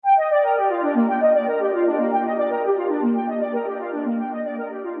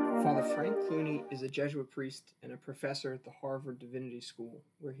Jesuit priest and a professor at the Harvard Divinity School,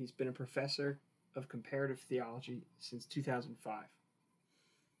 where he's been a professor of comparative theology since 2005.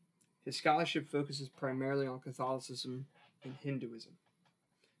 His scholarship focuses primarily on Catholicism and Hinduism.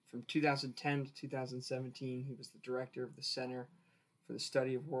 From 2010 to 2017, he was the director of the Center for the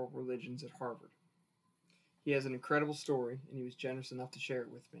Study of World Religions at Harvard. He has an incredible story, and he was generous enough to share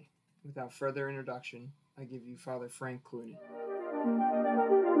it with me. Without further introduction, I give you Father Frank Clooney.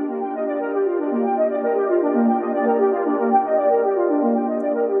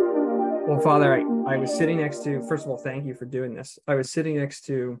 Well, Father, I was sitting next to, first of all, thank you for doing this. I was sitting next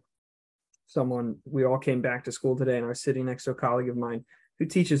to someone, we all came back to school today, and I was sitting next to a colleague of mine who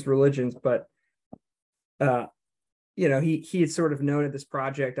teaches religions, but he had sort of noted this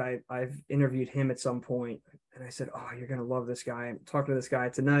project. I've interviewed him at some point, and I said, "Oh, you're gonna love this guy. I'm talking to this guy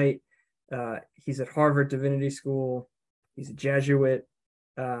tonight. He's at Harvard Divinity School. He's a Jesuit,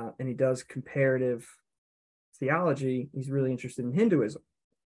 and he does comparative theology. He's really interested in Hinduism."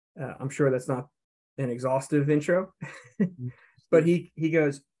 I'm sure that's not an exhaustive intro, but he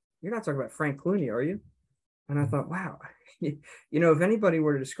goes, "You're not talking about Frank Clooney, are you?" And I thought, wow, if anybody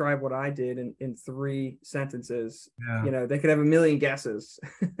were to describe what I did in 3 sentences, they could have a million guesses.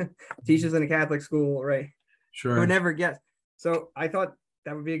 Teaches in a Catholic school, right? Sure. Who would never guess. So I thought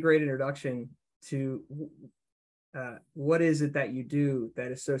that would be a great introduction to what is it that you do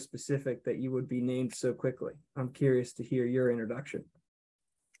that is so specific that you would be named so quickly. I'm curious to hear your introduction.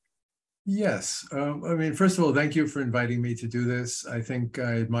 Yes. First of all, thank you for inviting me to do this. I think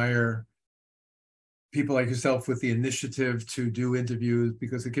I admire people like yourself with the initiative to do interviews,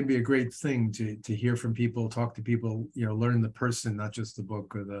 because it can be a great thing to hear from people, talk to people, learn the person, not just the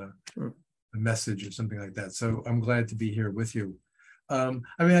book or the message or something like that. So I'm glad to be here with you.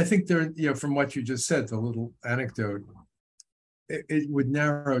 I think there, from what you just said, the little anecdote, it would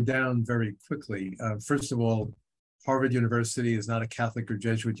narrow down very quickly. First of all, Harvard University is not a Catholic or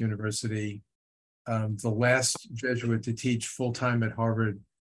Jesuit university. The last Jesuit to teach full-time at Harvard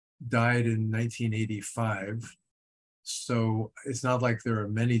died in 1985. So it's not like there are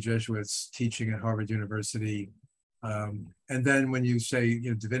many Jesuits teaching at Harvard University. And then when you say,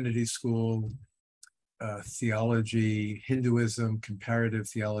 divinity school, theology, Hinduism, comparative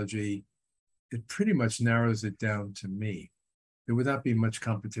theology, it pretty much narrows it down to me. There would not be much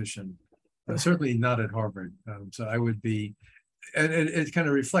competition, certainly not at Harvard. So I would be, and it kind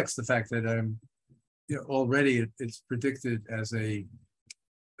of reflects the fact that I'm, already it's predicted as a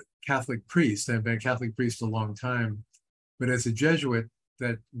Catholic priest. I've been a Catholic priest a long time, but as a Jesuit,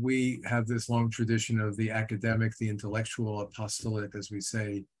 that we have this long tradition of the academic, the intellectual apostolate, as we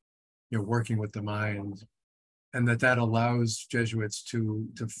say, working with the mind, and that allows Jesuits to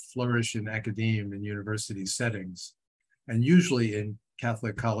flourish in academia and university settings, and usually in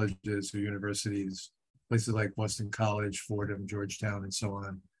Catholic colleges or universities, places like Boston College, Fordham, Georgetown, and so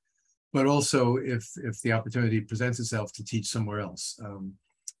on. But also if the opportunity presents itself to teach somewhere else.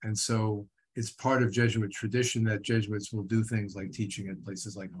 And so it's part of Jesuit tradition that Jesuits will do things like teaching at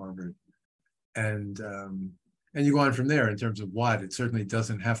places like Harvard. And you go on from there in terms of what. It certainly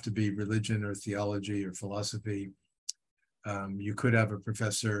doesn't have to be religion or theology or philosophy. You could have a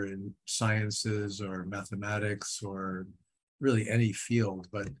professor in sciences or mathematics or really any field,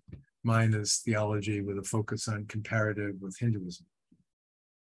 but mine is theology with a focus on comparative with Hinduism.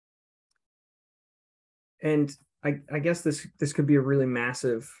 And I guess this could be a really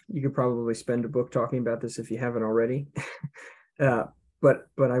massive, you could probably spend a book talking about this if you haven't already. But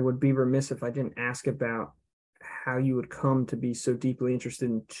I would be remiss if I didn't ask about how you would come to be so deeply interested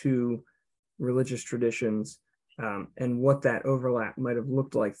in 2 religious traditions, and what that overlap might have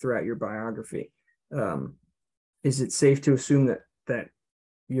looked like throughout your biography. Is it safe to assume that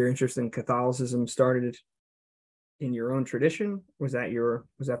your interest in Catholicism started in your own tradition? Was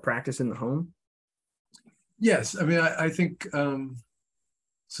that practice in the home? Yes, I think for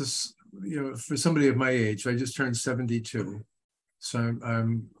somebody of my age, I just turned 72, so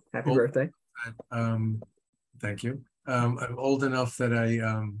I'm happy birthday. Thank you. I'm old enough that I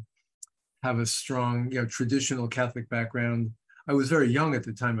have a strong, traditional Catholic background. I was very young at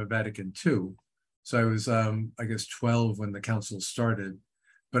the time of Vatican II, so I was, I guess, 12 when the council started,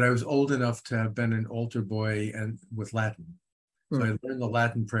 but I was old enough to have been an altar boy and with Latin. So I learned the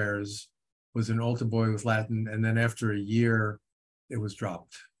Latin prayers, was an altar boy with Latin, and then after a year, it was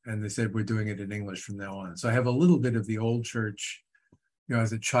dropped. And they said, we're doing it in English from now on. So I have a little bit of the old church,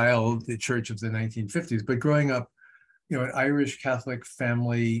 as a child, the church of the 1950s, but growing up, an Irish Catholic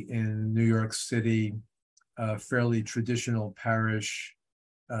family in New York City, fairly traditional parish,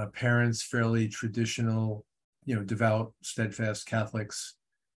 parents fairly traditional, devout, steadfast Catholics.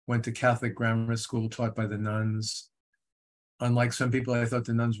 went to Catholic grammar school taught by the nuns. Unlike some people, I thought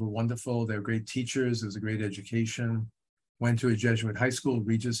the nuns were wonderful. They were great teachers. It was a great education. Went to a Jesuit high school,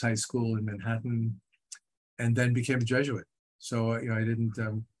 Regis High School in Manhattan, and then became a Jesuit. So, I didn't,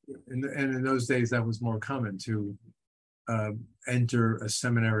 and in those days, that was more common to enter a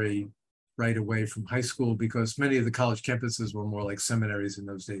seminary right away from high school, because many of the college campuses were more like seminaries in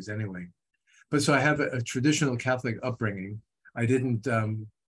those days anyway. But so I have a traditional Catholic upbringing. I didn't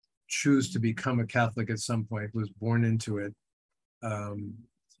choose to become a Catholic at some point, was born into it.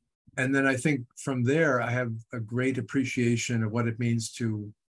 And then I think from there, I have a great appreciation of what it means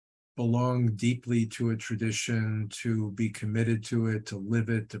to belong deeply to a tradition, to be committed to it, to live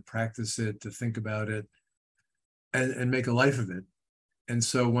it, to practice it, to think about it, and make a life of it. And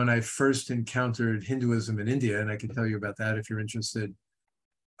so when I first encountered Hinduism in India, and I can tell you about that if you're interested,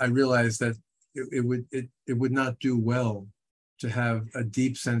 I realized that it would not do well to have a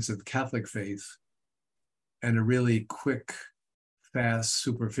deep sense of Catholic faith and a really quick, fast,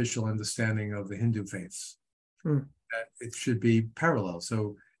 superficial understanding of the Hindu faiths. That it should be parallel.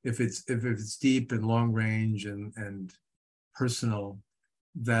 So if it's deep and long range and personal,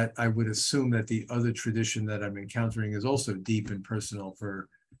 that I would assume that the other tradition that I'm encountering is also deep and personal for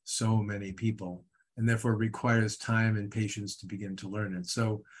so many people, and therefore requires time and patience to begin to learn it.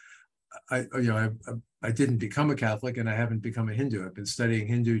 So I didn't become a Catholic, and I haven't become a Hindu. I've been studying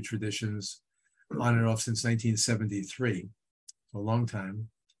Hindu traditions on and off since 1973, a long time,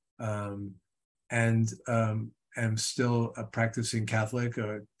 and am still a practicing Catholic,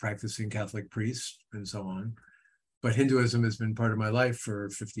 a practicing Catholic priest, and so on. But Hinduism has been part of my life for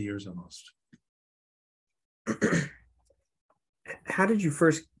 50 years almost. How did you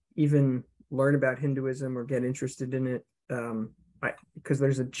first even learn about Hinduism or get interested in it? Because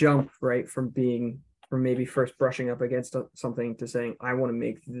there's a jump, right, from maybe first brushing up against something to saying, I want to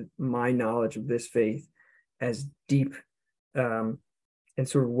make my knowledge of this faith as deep and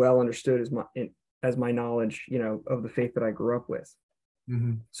sort of well understood as my knowledge, of the faith that I grew up with.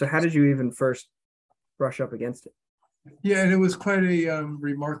 Mm-hmm. So how did you even first brush up against it? Yeah, and it was quite a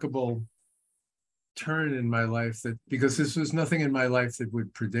remarkable turn in my life, because this was nothing in my life that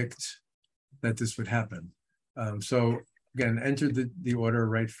would predict that this would happen. So again, entered the order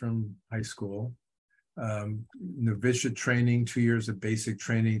right from high school. Novitiate training, 2 years of basic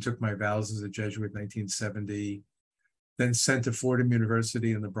training, took my vows as a Jesuit in 1970, then sent to Fordham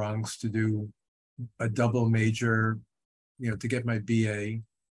University in the Bronx to do a double major, to get my BA.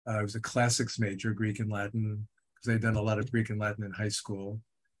 I was a classics major, Greek and Latin, because I'd done a lot of Greek and Latin in high school,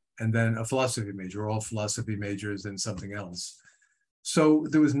 and then a philosophy major, all philosophy majors and something else. So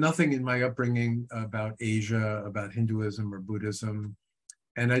there was nothing in my upbringing about Asia, about Hinduism or Buddhism,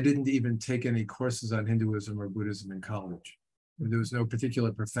 and I didn't even take any courses on Hinduism or Buddhism in college. There was no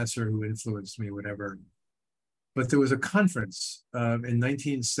particular professor who influenced me, whatever. But there was a conference in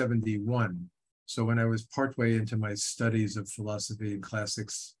 1971. So when I was partway into my studies of philosophy and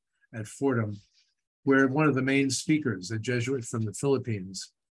classics at Fordham, where one of the main speakers, a Jesuit from the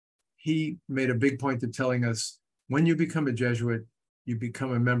Philippines, he made a big point of telling us, when you become a Jesuit, you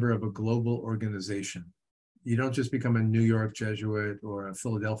become a member of a global organization. You don't just become a New York Jesuit or a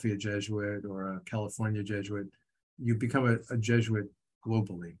Philadelphia Jesuit or a California Jesuit. You become a Jesuit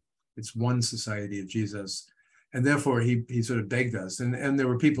globally. It's one society of Jesus. And therefore, he sort of begged us. And there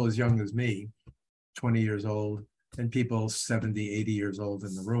were people as young as me, 20 years old, and people 70, 80 years old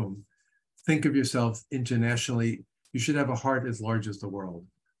in the room. Think of yourself internationally. You should have a heart as large as the world.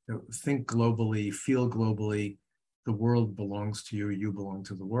 Think globally, feel globally. The world belongs to you, you belong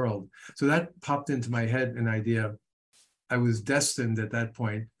to the world. So that popped into my head an idea. I was destined at that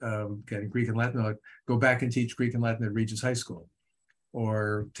point, getting Greek and Latin, I'd go back and teach Greek and Latin at Regis High School,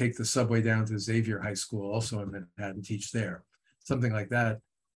 or take the subway down to Xavier High School, also in Manhattan, teach there, something like that.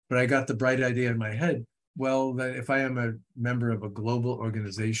 But I got the bright idea in my head, well, that if I am a member of a global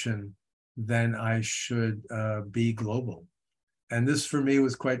organization, then I should be global. And this for me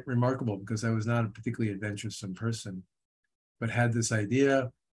was quite remarkable, because I was not a particularly adventuresome person, but had this idea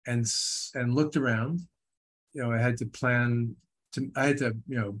and looked around. I had to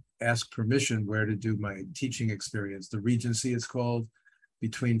ask permission where to do my teaching experience. The Regency, it's called,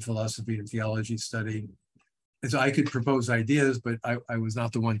 between philosophy and theology study. And so I could propose ideas, but I was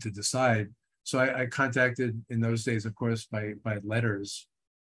not the one to decide. So I contacted, in those days, of course, by letters,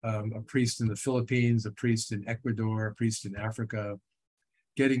 a priest in the Philippines, a priest in Ecuador, a priest in Africa,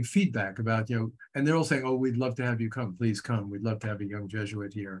 getting feedback about, and they're all saying, oh, we'd love to have you come, please come. We'd love to have a young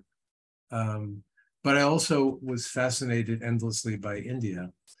Jesuit here. But I also was fascinated endlessly by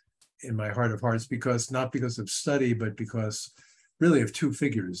India in my heart of hearts, not because of study, but because really of two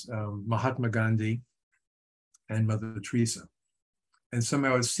figures, Mahatma Gandhi and Mother Teresa. And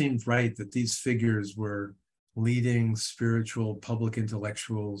somehow it seemed right that these figures were leading spiritual public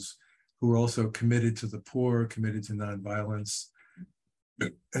intellectuals who were also committed to the poor, committed to nonviolence.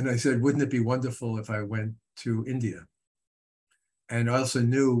 And I said, wouldn't it be wonderful if I went to India? And I also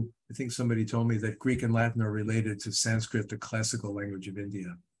knew, I think somebody told me that Greek and Latin are related to Sanskrit, the classical language of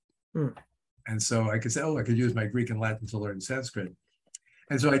India. And so I could say, oh, I could use my Greek and Latin to learn Sanskrit.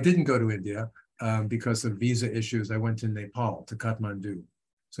 And so I didn't go to India because of visa issues. I went to Nepal, to Kathmandu.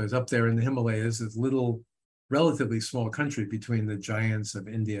 So I was up there in the Himalayas, this little, relatively small country between the giants of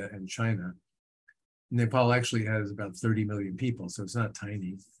India and China. Nepal actually has about 30 million people, so it's not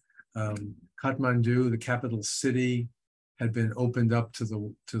tiny. Kathmandu, the capital city, had been opened up to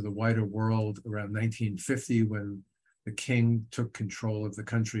the wider world around 1950 when the king took control of the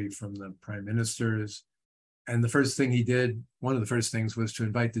country from the prime ministers. And the first thing he did, one of the first things, was to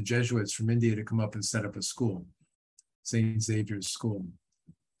invite the Jesuits from India to come up and set up a school, St. Xavier's School.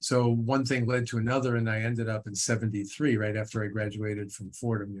 So one thing led to another, and I ended up in 73, right after I graduated from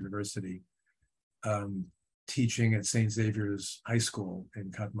Fordham University, teaching at St. Xavier's High School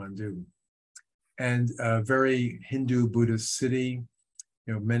in Kathmandu. And a very Hindu Buddhist city,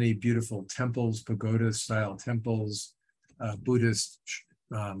 many beautiful temples, pagoda-style temples, Buddhist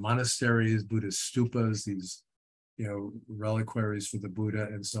monasteries, Buddhist stupas, these, reliquaries for the Buddha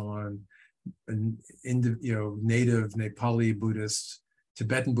and so on, and native Nepali Buddhists,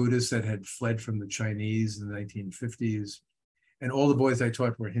 Tibetan Buddhists that had fled from the Chinese in the 1950s. And all the boys I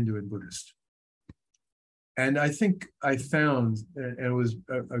taught were Hindu and Buddhist. And I think I found, and it was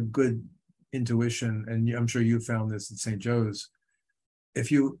a good intuition, and I'm sure you found this at St. Joe's,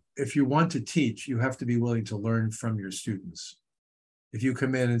 if you want to teach, you have to be willing to learn from your students. If you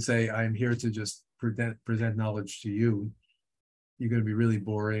come in and say, I'm here to just present knowledge to you, you're going to be really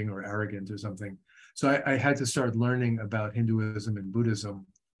boring or arrogant or something. So I had to start learning about Hinduism and Buddhism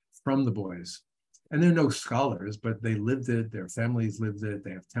from the boys. And they're no scholars, but they lived it, their families lived it,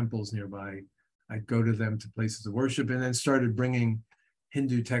 they have temples nearby. I'd go to them to places of worship, and then started bringing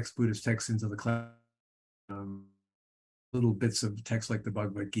Hindu texts, Buddhist texts into the class, little bits of texts like the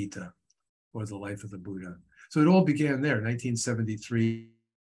Bhagavad Gita or the Life of the Buddha. So it all began there, 1973,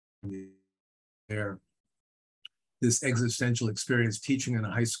 there. This existential experience teaching in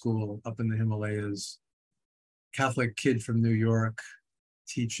a high school up in the Himalayas, Catholic kid from New York,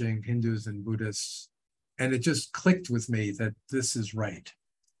 teaching Hindus and Buddhists. And it just clicked with me that this is right.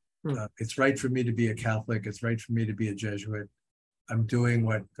 It's right for me to be a Catholic. It's right for me to be a Jesuit. I'm doing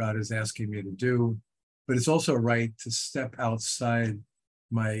what God is asking me to do. But it's also right to step outside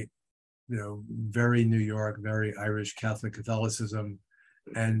my, very New York, very Irish Catholic Catholicism,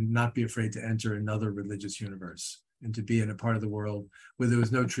 and not be afraid to enter another religious universe and to be in a part of the world where there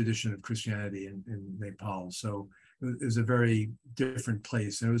was no tradition of Christianity in Nepal. So it was a very different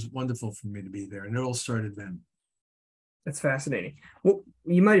place. And it was wonderful for me to be there. And it all started then. That's fascinating. Well,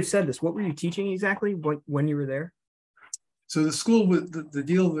 you might have said this. What were you teaching exactly when you were there? So the school, the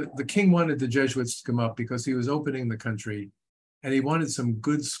deal, the king wanted the Jesuits to come up because he was opening the country, and he wanted some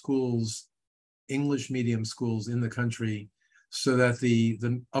good schools, English medium schools in the country, so that the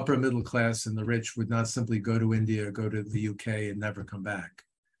upper middle class and the rich would not simply go to India, go to the UK and never come back.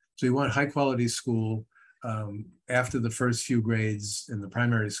 So he wanted high quality school after the first few grades in the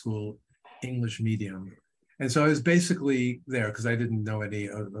primary school, English medium. And so I was basically there because I didn't know any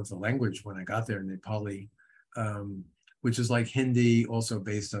of the language when I got there, Nepali, which is like Hindi, also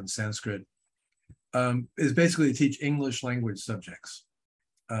based on Sanskrit, is basically to teach English language subjects.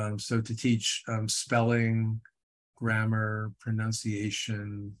 So to teach spelling, grammar,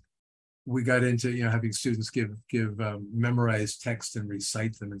 pronunciation. We got into having students give memorize text and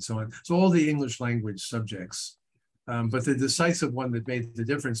recite them and so on. So all the English language subjects. But the decisive one that made the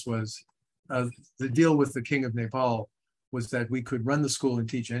difference was the deal with the King of Nepal was that we could run the school and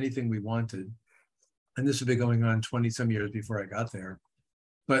teach anything we wanted. And this had been going on 20 some years before I got there.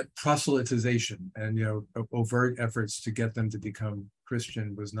 But proselytization and overt efforts to get them to become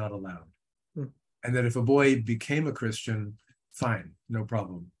Christian was not allowed. And that if a boy became a Christian, fine, no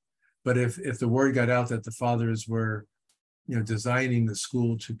problem. But if the word got out that the fathers were, designing the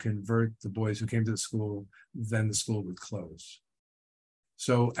school to convert the boys who came to the school, then the school would close.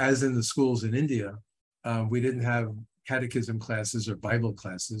 So as in the schools in India, we didn't have catechism classes or Bible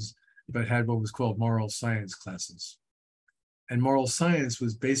classes, but had what was called moral science classes. And moral science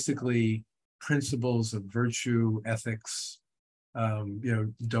was basically principles of virtue, ethics,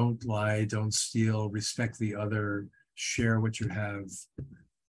 don't lie, don't steal, respect the other, share what you have.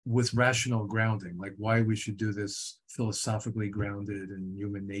 with rational grounding, like why we should do this philosophically grounded in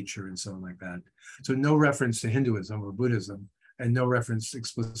human nature and so on like that. So no reference to Hinduism or Buddhism, and no reference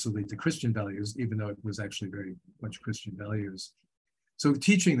explicitly to Christian values, even though it was actually very much Christian values. So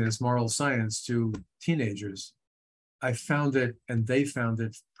teaching this moral science to teenagers, I found it, and they found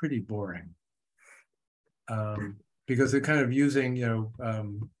it pretty boring. Because they're kind of using,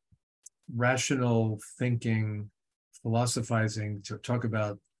 rational thinking, philosophizing to talk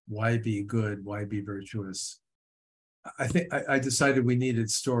about why be good, why be virtuous. I think I decided we needed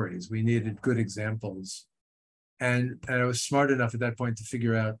stories, we needed good examples. And I was smart enough at that point to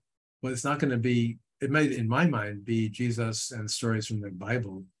figure out, well, it's not going to be, it might, in my mind, be Jesus and stories from the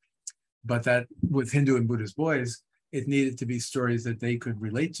Bible, but that with Hindu and Buddhist boys, it needed to be stories that they could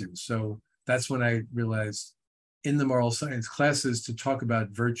relate to. So that's when I realized in the moral science classes to talk about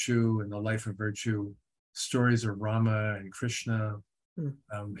virtue and the life of virtue, stories of Rama and Krishna,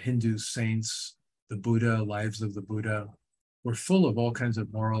 Hindu saints, the Buddha, lives of the Buddha, were full of all kinds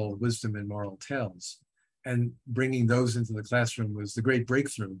of moral wisdom and moral tales. And bringing those into the classroom was the great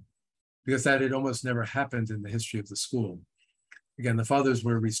breakthrough, because that had almost never happened in the history of the school. Again, the fathers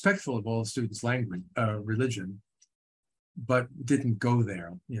were respectful of all the students' language, religion, but didn't go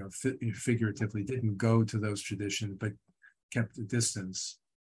there, figuratively, didn't go to those traditions, but kept a distance.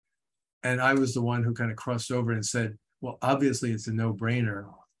 And I was the one who kind of crossed over and said, well, obviously it's a no-brainer.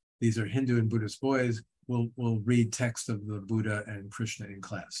 These are Hindu and Buddhist boys. We'll read text of the Buddha and Krishna in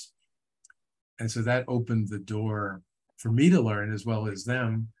class. And so that opened the door for me to learn as well as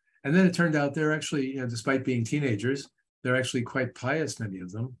them. And then it turned out they're actually, despite being teenagers, they're actually quite pious, many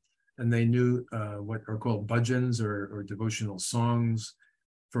of them. And they knew what are called bhajans or devotional songs.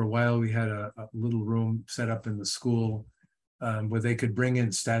 For a while, we had a little room set up in the school where they could bring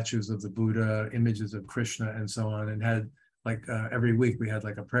in statues of the Buddha, images of Krishna, and so on, and had every week we had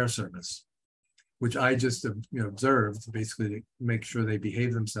a prayer service, which I just observed basically to make sure they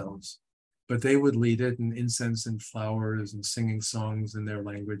behave themselves. But they would lead it, and incense and flowers and singing songs in their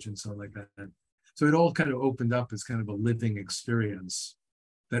language and so on like that. So it all kind of opened up as kind of a living experience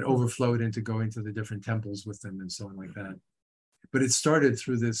that overflowed into going to the different temples with them and so on like that. But it started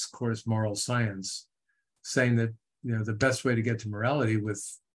through this course, moral science, saying that the best way to get to morality with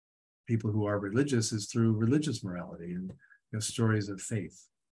people who are religious is through religious morality and stories of faith.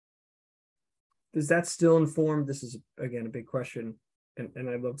 Does that still inform? This is again a big question, and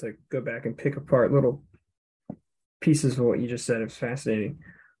I'd love to go back and pick apart little pieces of what you just said. It's fascinating.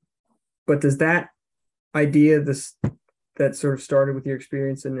 But does that idea, that sort of started with your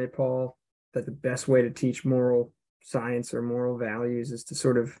experience in Nepal, that the best way to teach moral science or moral values is to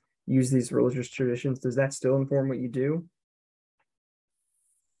sort of use these religious traditions, does that still inform what you do?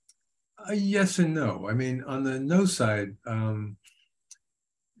 Yes and no. I mean, on the no side,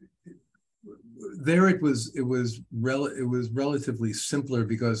 there it was relatively simpler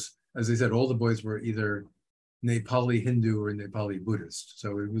because, as I said, all the boys were either Nepali Hindu or Nepali Buddhist,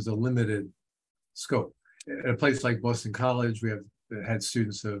 so it was a limited scope. At a place like Boston College, we had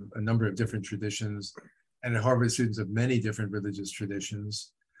students of a number of different traditions, and at Harvard, students of many different religious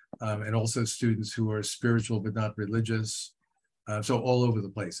traditions, and also students who are spiritual but not religious. So all over the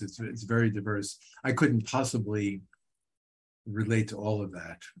place, it's very diverse. I couldn't possibly relate to all of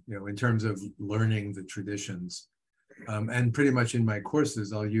that, in terms of learning the traditions. And pretty much in my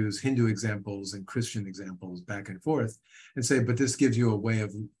courses, I'll use Hindu examples and Christian examples back and forth and say, but this gives you a way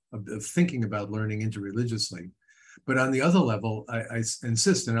of thinking about learning interreligiously. But on the other level, I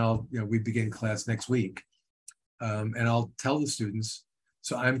insist, and we begin class next week, and I'll tell the students,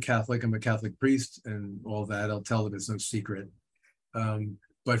 so I'm Catholic, I'm a Catholic priest and all that. I'll tell them it's no secret.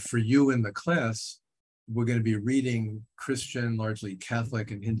 But for you in the class, we're going to be reading Christian, largely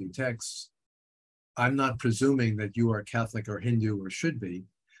Catholic and Hindu texts. I'm not presuming that you are Catholic or Hindu or should be,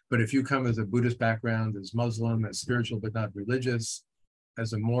 but if you come as a Buddhist background, as Muslim, as spiritual but not religious,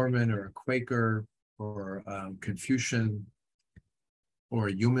 as a Mormon or a Quaker or Confucian or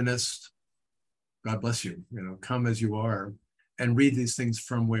a humanist, God bless you, come as you are and read these things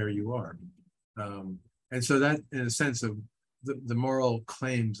from where you are. And so that, in a sense, of the moral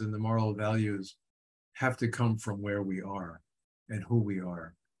claims and the moral values have to come from where we are and who we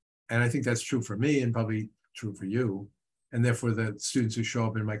are. And I think that's true for me and probably true for you. And therefore, the students who show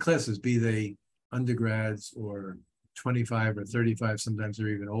up in my classes, be they undergrads or 25 or 35, sometimes they're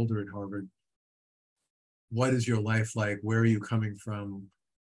even older at Harvard, what is your life like? Where are you coming from?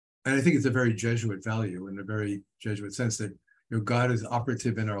 And I think it's a very Jesuit value, in a very Jesuit sense, that God is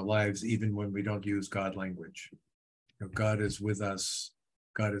operative in our lives even when we don't use God language. God is with us.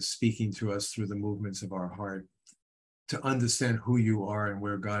 God is speaking to us through the movements of our heart. to understand who you are and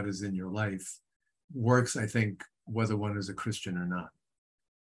where God is in your life works, I think, whether one is a Christian or not.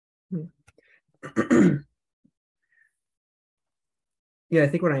 Yeah, I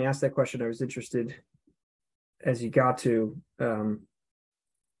think when I asked that question, I was interested as you got to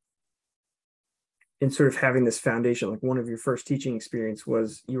in sort of having this foundation. Like one of your first teaching experience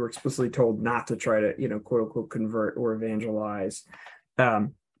was you were explicitly told not to try to, quote unquote, convert or evangelize.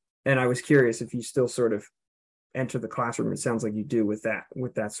 And I was curious if you still sort of enter the classroom. It sounds like you do with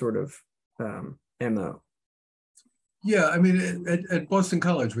that sort of MO. Yeah, I mean, at Boston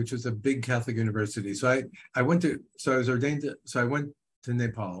College, which is a big Catholic university. So I went to, so I was ordained, so I went to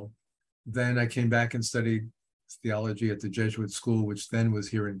Nepal. Then I came back and studied theology at the Jesuit school, which then was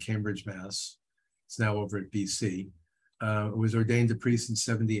here in Cambridge, Mass. It's now over at BC. Was ordained a priest in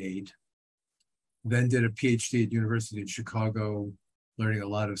 1978. Then did a PhD at University of Chicago, learning a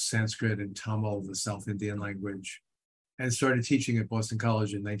lot of Sanskrit and Tamil, the South Indian language, and started teaching at Boston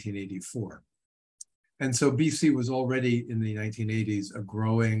College in 1984. And so BC was already in the 1980s a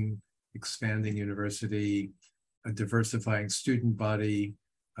growing, expanding university, a diversifying student body,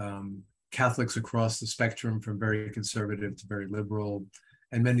 Catholics across the spectrum from very conservative to very liberal,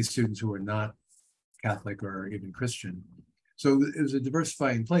 and many students who were not Catholic or even Christian. So it was a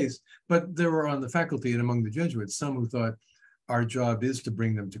diversifying place, but there were on the faculty and among the Jesuits some who thought our job is to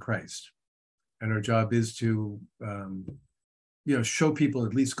bring them to Christ. And our job is to show people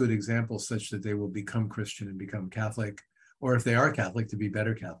at least good examples such that they will become Christian and become Catholic, or if they are Catholic, to be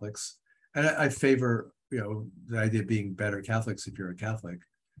better Catholics. And I favor, the idea of being better Catholics if you're a Catholic.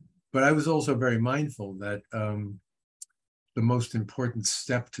 But I was also very mindful that the most important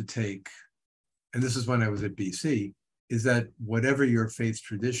step to take, and this is when I was at BC, is that whatever your faith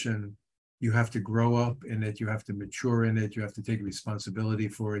tradition, you have to grow up in it, you have to mature in it, you have to take responsibility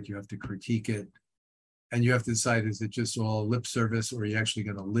for it, you have to critique it. And you have to decide, is it just all lip service or are you actually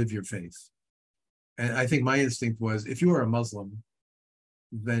going to live your faith? And I think my instinct was, if you are a Muslim,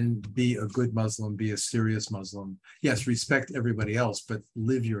 then be a good Muslim, be a serious Muslim. Yes, respect everybody else, but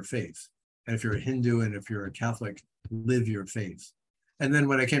live your faith. And if you're a Hindu and if you're a Catholic, live your faith. And then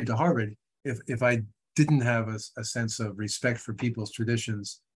when I came to Harvard, if I didn't have a sense of respect for people's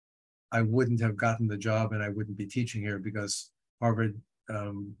traditions, I wouldn't have gotten the job and I wouldn't be teaching here, because Harvard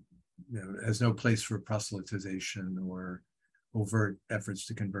has no place for proselytization or overt efforts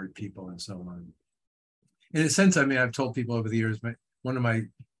to convert people and so on. In a sense, I mean, I've told people over the years, one of my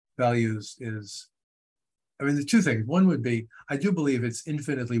values is, there's two things. One would be, I do believe it's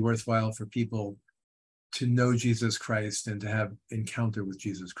infinitely worthwhile for people to know Jesus Christ and to have encounter with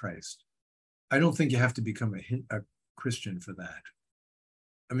Jesus Christ. I don't think you have to become a Christian for that.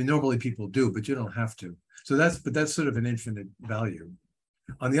 I mean, normally people do, but you don't have to. So that's sort of an infinite value.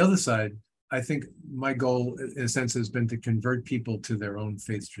 On the other side, I think my goal, in a sense, has been to convert people to their own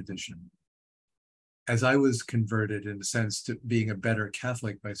faith tradition. As I was converted, in a sense, to being a better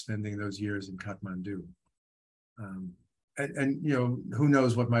Catholic by spending those years in Kathmandu. Who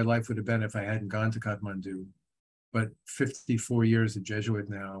knows what my life would have been if I hadn't gone to Kathmandu. But 54 years a Jesuit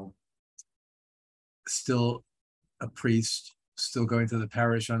now, still a priest, still going to the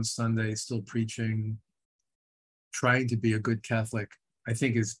parish on Sunday, still preaching, trying to be a good Catholic, I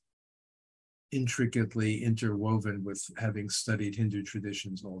think is intricately interwoven with having studied Hindu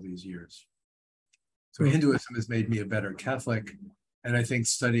traditions all these years. So Hinduism has made me a better Catholic. And I think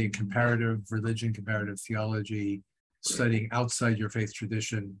studying comparative religion, comparative theology, studying outside your faith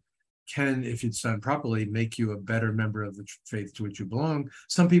tradition can, if it's done properly, make you a better member of the faith to which you belong.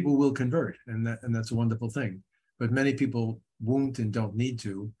 Some people will convert, and that's a wonderful thing. But many people won't and don't need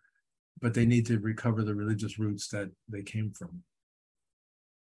to, but they need to recover the religious roots that they came from.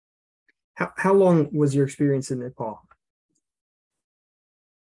 How long was your experience in Nepal?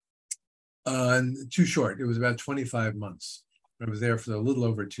 Too short. It was about 25 months. I was there for a little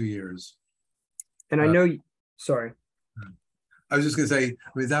over 2 years. And I know, sorry. I was just going to say,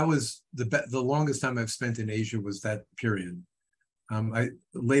 that was the longest time I've spent in Asia was that period.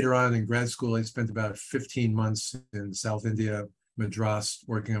 Later on in grad school, I spent about 15 months in South India, Madras,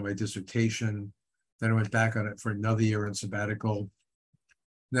 working on my dissertation. Then I went back on it for another year in sabbatical.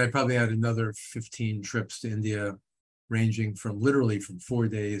 Then I probably had another 15 trips to India, ranging literally from 4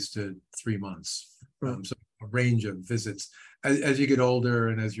 days to 3 months. So a range of visits. As you get older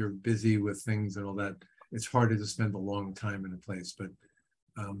and as you're busy with things and all that, it's harder to spend a long time in a place. But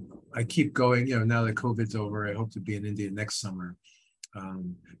I keep going. Now that COVID's over, I hope to be in India next summer.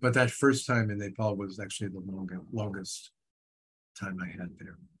 But that first time in Nepal was actually the longest time I had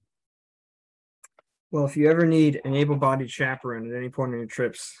there. Well, if you ever need an able-bodied chaperone at any point in your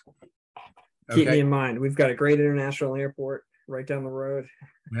trips, Keep me Okay. in mind. We've got a great international airport right down the road.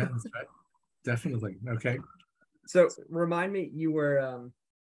 Yeah, that's right. Definitely. Okay. So remind me, you were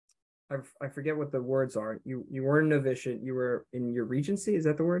I forget what the words are. You weren't a novitiate. You were in your regency. Is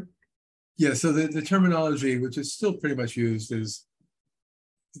that the word? Yeah. So the terminology, which is still pretty much used, is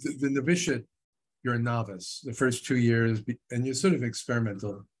the novitiate. You're a novice the first 2 years, and you're sort of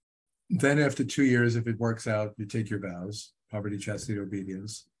experimental. Then after 2 years, if it works out, you take your vows: poverty, chastity,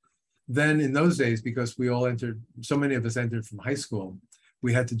 obedience. Then in those days, because we all entered, so many of us entered from high school,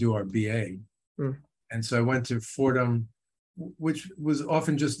 we had to do our BA. Hmm. And so I went to Fordham, which was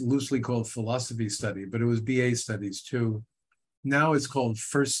often just loosely called philosophy study, but it was BA studies too. Now it's called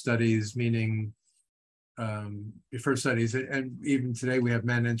first studies, meaning first studies. And even today we have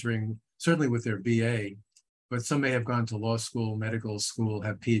men entering, certainly with their BA, but some may have gone to law school, medical school,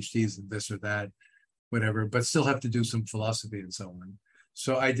 have PhDs in this or that, whatever, but still have to do some philosophy and so on.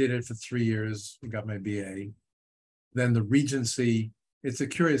 So I did it for 3 years and got my BA. Then the Regency, it's a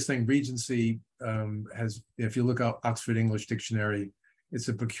curious thing. Regency has, if you look at Oxford English Dictionary, it's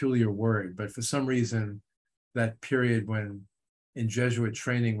a peculiar word, but for some reason, that period when in Jesuit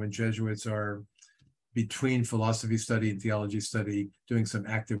training, when Jesuits are between philosophy study and theology study, doing some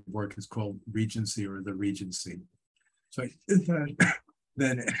active work, is called Regency or the Regency. So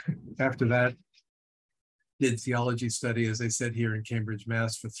then after that, did theology study, as I said, here in Cambridge,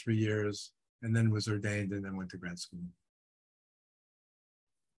 Mass for 3 years, and then was ordained and then went to grad school.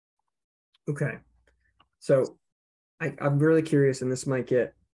 Okay. So I'm really curious, and this might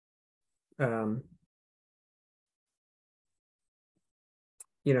get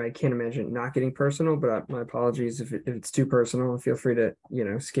I can't imagine not getting personal, but my apologies if it's too personal, and feel free to,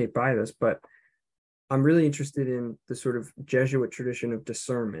 skate by this. But I'm really interested in the sort of Jesuit tradition of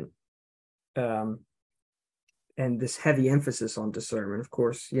discernment, and this heavy emphasis on discernment, of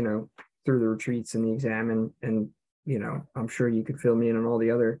course, through the retreats and the exam, and I'm sure you could fill me in on all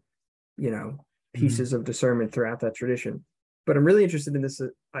the other, pieces of discernment throughout that tradition. But I'm really interested in this.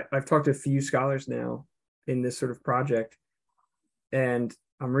 I've talked to a few scholars now in this sort of project, and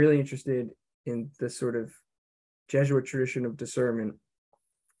I'm really interested in the sort of Jesuit tradition of discernment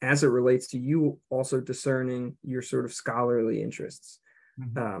as it relates to you also discerning your sort of scholarly interests.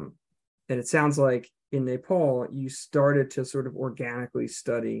 And it sounds like in Nepal, you started to sort of organically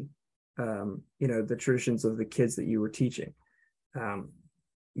study, the traditions of the kids that you were teaching,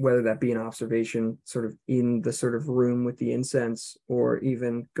 whether that be an observation sort of in the sort of room with the incense, or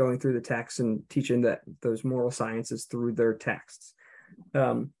even going through the texts and teaching those moral sciences through their texts.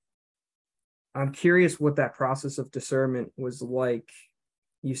 I'm curious what that process of discernment was like.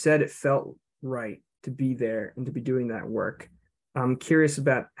 You said it felt right to be there and to be doing that work. I'm curious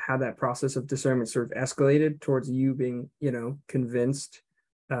about how that process of discernment sort of escalated towards you being, convinced,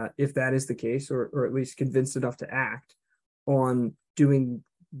 if that is the case, or at least convinced enough to act on doing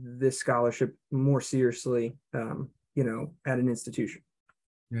this scholarship more seriously, at an institution.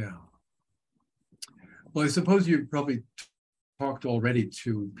 Yeah. Well, I suppose you probably talked already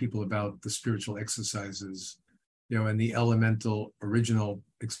to people about the spiritual exercises, and the elemental original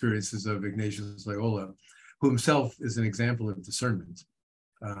experiences of Ignatius Loyola, who himself is an example of discernment.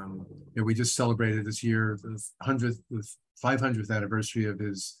 We just celebrated this year the 500th anniversary of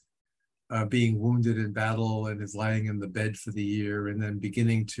his being wounded in battle, and his lying in the bed for the year, and then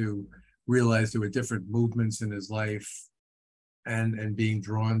beginning to realize there were different movements in his life, and being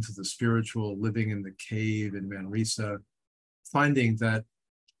drawn to the spiritual, living in the cave in Manresa, finding that,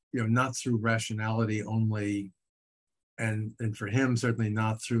 not through rationality only, and for him, certainly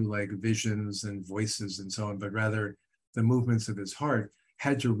not through like visions and voices and so on, but rather the movements of his heart,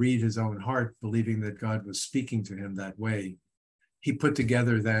 had to read his own heart, believing that God was speaking to him that way. He put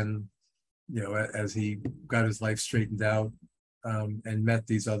together then, as he got his life straightened out, and met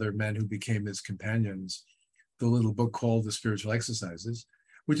these other men who became his companions, the little book called The Spiritual Exercises,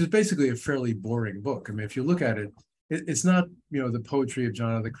 which is basically a fairly boring book. I mean, if you look at it, it's not, the poetry of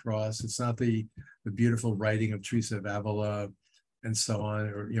John of the Cross. It's not the beautiful writing of Teresa of Avila and so on,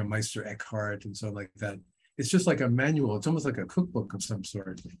 or, Meister Eckhart and so on like that. It's just like a manual. It's almost like a cookbook of some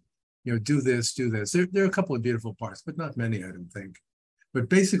sort. Do this, do this. There are a couple of beautiful parts, but not many, I don't think. But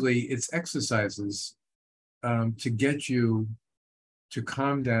basically, it's exercises to get you to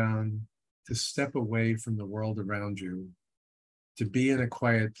calm down, to step away from the world around you, to be in a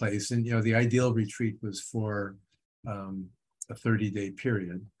quiet place. And, the ideal retreat was for a 30-day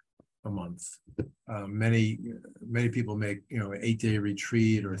period, a month. Many people make, an 8-day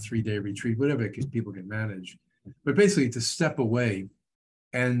retreat or a 3-day retreat, whatever people can manage. But basically to step away,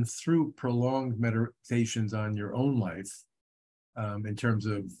 and through prolonged meditations on your own life, in terms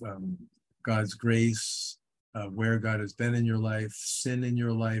of God's grace, where God has been in your life, sin in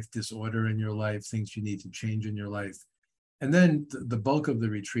your life, disorder in your life, things you need to change in your life. And then the bulk of the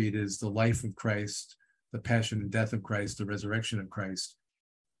retreat is the life of Christ, the passion and death of Christ, the resurrection of Christ.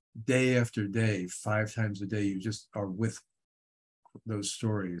 Day after day, 5 times a day, you just are with those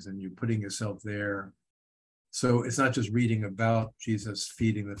stories and you're putting yourself there. So it's not just reading about Jesus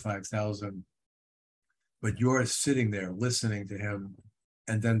feeding the 5,000, but you're sitting there listening to him,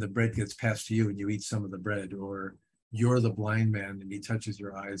 and then the bread gets passed to you and you eat some of the bread, or you're the blind man and he touches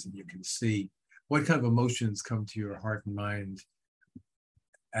your eyes and you can see. What kind of emotions come to your heart and mind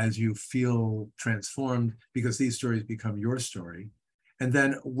as you feel transformed, because these stories become your story? And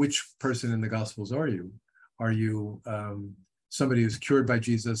then which person in the Gospels are you? Are you somebody who's cured by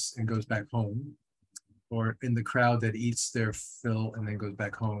Jesus and goes back home, or in the crowd that eats their fill and then goes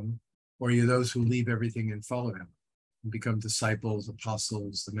back home? Or are you those who leave everything and follow him and become disciples,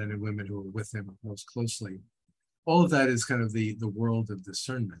 apostles, the men and women who are with him most closely? All of that is kind of the world of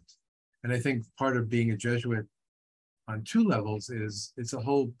discernment. And I think part of being a Jesuit on 2 levels is it's a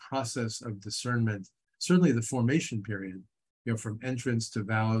whole process of discernment. Certainly the formation period, from entrance to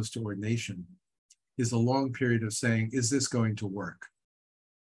vows to ordination, is a long period of saying, is this going to work?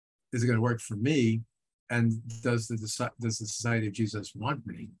 Is it going to work for me? And does the Society of Jesus want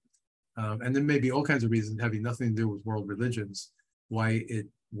me? And there may be all kinds of reasons having nothing to do with world religions, why it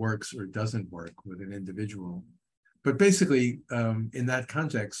works or doesn't work with an individual. But basically, in that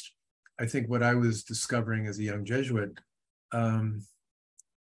context, I think what I was discovering as a young Jesuit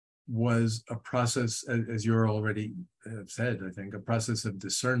was a process, as you're already said, I think, a process of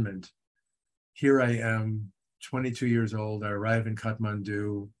discernment. Here I am, 22 years old, I arrive in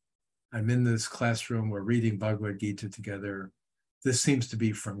Kathmandu, I'm in this classroom, we're reading Bhagavad Gita together. This seems to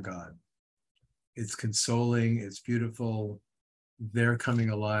be from God. It's consoling, it's beautiful, they're coming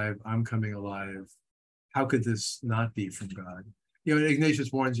alive, I'm coming alive. How could this not be from God?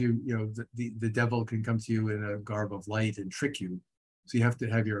 Ignatius warns you, the devil can come to you in a garb of light and trick you. So you have to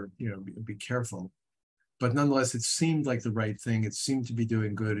have be careful. But nonetheless, it seemed like the right thing. It seemed to be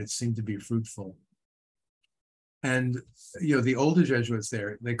doing good. It seemed to be fruitful. And, the older Jesuits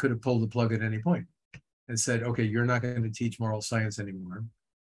there, they could have pulled the plug at any point and said, okay, you're not going to teach moral science anymore.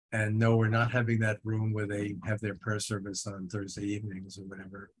 And no, we're not having that room where they have their prayer service on Thursday evenings or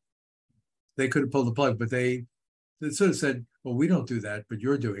whatever. They could have pulled the plug, but they sort of said, well, we don't do that, but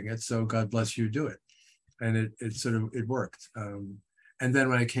you're doing it. So God bless you, do it. And it worked. And then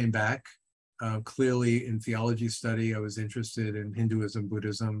when I came back, clearly in theology study, I was interested in Hinduism,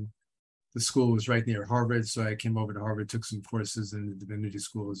 Buddhism. The school was right near Harvard, so I came over to Harvard, took some courses in the divinity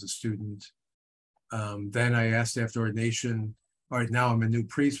school as a student. Then I asked after ordination, all right, now I'm a new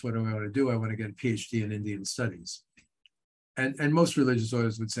priest, what do I want to do? I want to get a PhD in Indian studies. And most religious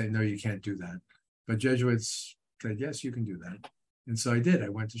orders would say, no, you can't do that. But Jesuits said, yes, you can do that. And so I did. I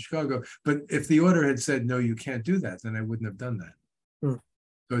went to Chicago. But if the order had said, no, you can't do that, then I wouldn't have done that.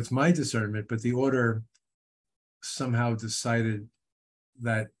 So it's my discernment, but the order somehow decided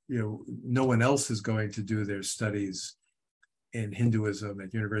that, no one else is going to do their studies in Hinduism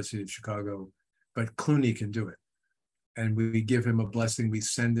at University of Chicago, but Clooney can do it. And we give him a blessing, we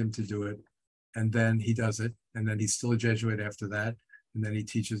send him to do it, and then he does it, and then he's still a Jesuit after that, and then he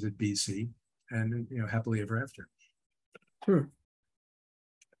teaches at BC, and happily ever after.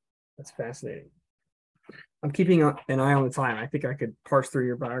 That's fascinating. I'm keeping an eye on the time. I think I could parse through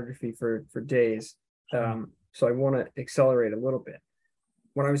your biography for days. So I want to accelerate a little bit.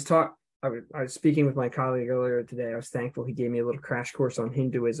 When I was speaking with my colleague earlier today, I was thankful he gave me a little crash course on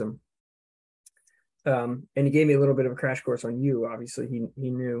Hinduism. And he gave me a little bit of a crash course on you. Obviously, he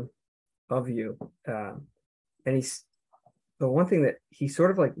knew of you. And the one thing that he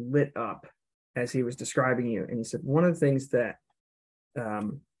sort of like lit up as he was describing you, and he said, one of the things that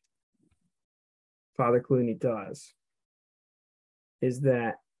Father Clooney does is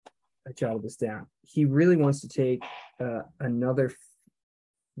that, I jotted this down, he really wants to take another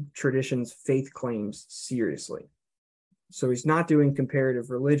tradition's faith claims seriously. So he's not doing comparative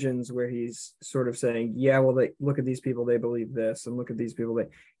religions where he's sort of saying, yeah, well, look at these people, they believe this, and look at these people,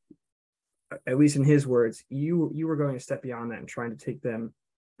 at least in his words, you were going a step beyond that and trying to take them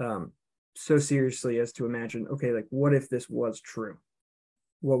so seriously as to imagine, okay, like, what if this was true?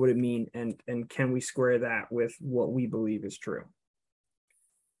 What would it mean? And can we square that with what we believe is true?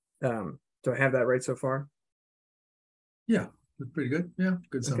 Do I have that right so far? Yeah, that's pretty good. Yeah,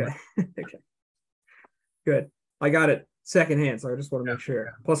 good summary. Okay. Okay. Good. I got it secondhand, so I just want to make sure.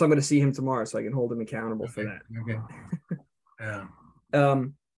 Yeah. Plus, I'm going to see him tomorrow, so I can hold him accountable for that. Okay. Yeah.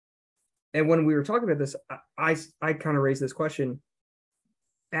 And when we were talking about this, I kind of raised this question.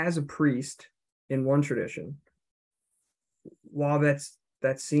 as a priest in one tradition, while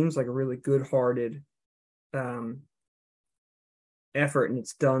that seems like a really good-hearted effort and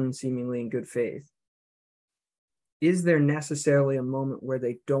it's done seemingly in good faith, is there necessarily a moment where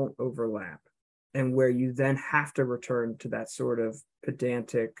they don't overlap and where you then have to return to that sort of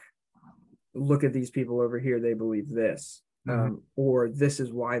pedantic, look at these people over here, they believe this, or this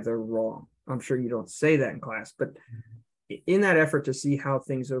is why they're wrong? I'm sure you don't say that in class, but in that effort to see how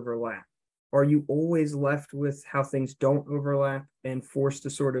things overlap, are you always left with how things don't overlap and forced to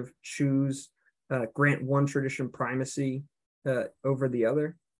sort of choose, grant one tradition primacy over the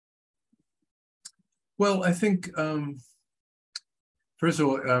other? Well, I think first of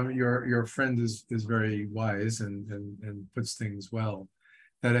all, your friend is very wise and puts things well.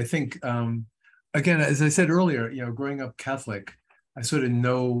 That I think again, as I said earlier, growing up Catholic, I sort of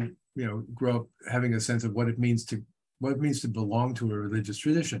grew up having a sense of what it means to belong to a religious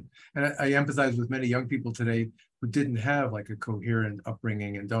tradition. And I empathize with many young people today who didn't have like a coherent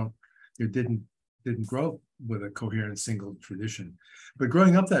upbringing and didn't grow up with a coherent single tradition. But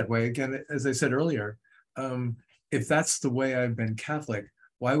growing up that way, again, as I said earlier, if that's the way I've been Catholic,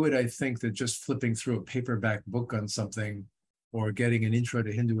 why would I think that just flipping through a paperback book on something or getting an intro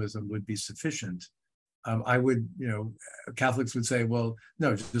to Hinduism would be sufficient? I would, Catholics would say, well,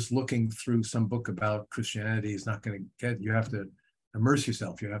 no, just looking through some book about Christianity is not going to get, you have to immerse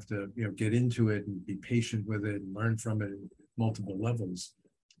yourself. You have to, get into it and be patient with it and learn from it at multiple levels.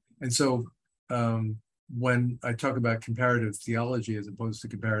 And so when I talk about comparative theology as opposed to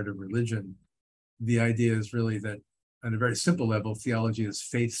comparative religion, the idea is really that on a very simple level, theology is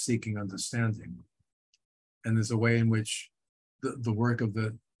faith-seeking understanding. And there's a way in which the work of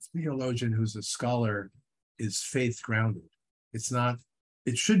the theologian who's a scholar is faith-grounded.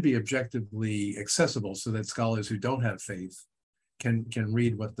 It should be objectively accessible so that scholars who don't have faith can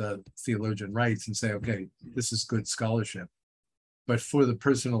read what the theologian writes and say, okay, this is good scholarship. But for the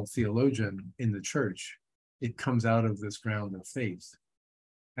personal theologian in the church, it comes out of this ground of faith.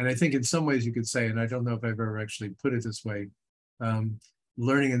 And I think in some ways you could say, and I don't know if I've ever actually put it this way,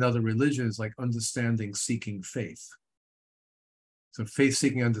 learning another religion is like understanding seeking faith. So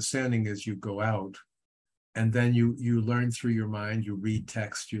faith-seeking understanding is you go out and then you learn through your mind, you read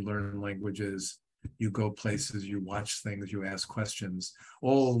text, you learn languages, you go places, you watch things, you ask questions,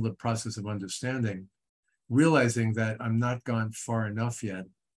 all the process of understanding, realizing that I'm not gone far enough yet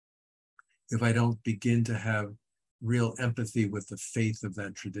if I don't begin to have real empathy with the faith of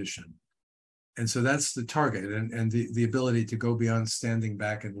that tradition. And so that's the target, and the ability to go beyond standing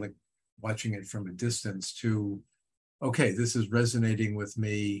back and like watching it from a distance to, okay, this is resonating with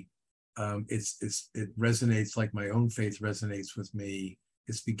me. It resonates like my own faith resonates with me.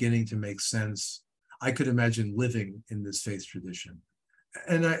 It's beginning to make sense. I could imagine living in this faith tradition.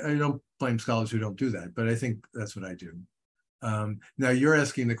 And I don't blame scholars who don't do that, but I think that's what I do. Now you're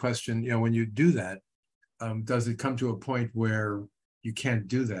asking the question, when you do that, does it come to a point where you can't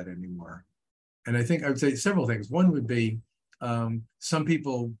do that anymore? And I think I would say several things. One would be some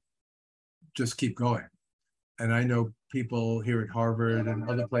people just keep going. And I know people here at Harvard and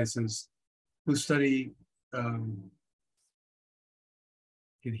other places who study, you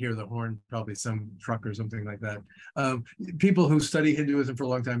can hear the horn, probably some truck or something like that. People who study Hinduism for a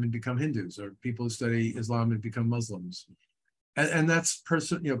long time and become Hindus, or people who study Islam and become Muslims. And that's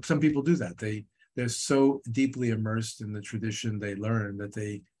some people do that. They're so deeply immersed in the tradition they learn that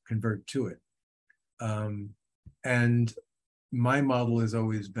they convert to it. And my model has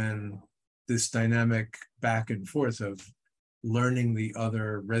always been this dynamic back and forth of learning the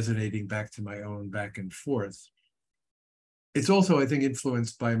other, resonating back to my own back and forth. It's also, I think,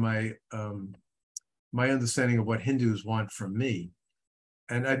 influenced by my understanding of what Hindus want from me.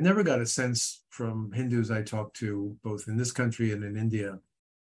 And I've never got a sense from Hindus I talk to, both in this country and in India,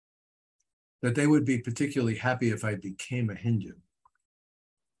 that they would be particularly happy if I became a Hindu.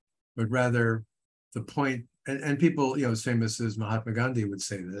 But rather, the point, and people, as famous as Mahatma Gandhi would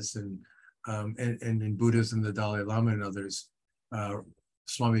say this, and in Buddhism, the Dalai Lama and others,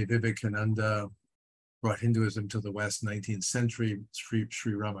 Swami Vivekananda brought Hinduism to the West, 19th century,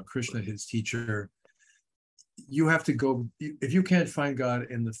 Sri Ramakrishna, his teacher. You have to go, if you can't find God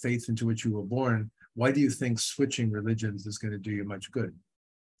in the faith into which you were born, why do you think switching religions is going to do you much good?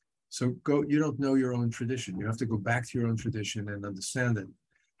 So you don't know your own tradition. You have to go back to your own tradition and understand it.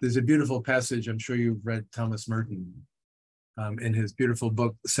 There's a beautiful passage, I'm sure you've read Thomas Merton in his beautiful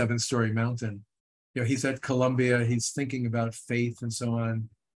book, The Seventh Story Mountain. He's at Columbia, he's thinking about faith and so on.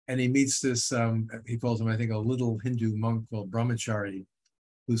 And he meets this, he calls him, I think, a little Hindu monk called Brahmachari,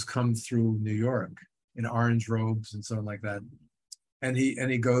 who's come through New York in orange robes and so on like that. And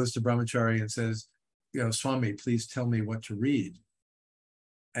he goes to Brahmachari and says, Swami, please tell me what to read.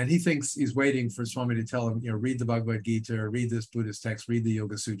 And he thinks he's waiting for Swami to tell him, read the Bhagavad Gita, or read this Buddhist text, read the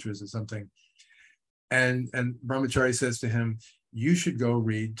Yoga Sutras or something. And Brahmachari says to him, you should go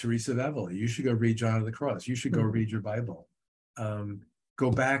read Teresa of Avila. You should go read John of the Cross. You should go read your Bible.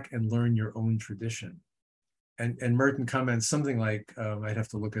 Go back and learn your own tradition. And Merton comments something like, I'd have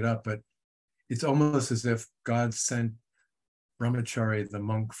to look it up, but it's almost as if God sent Brahmachari, the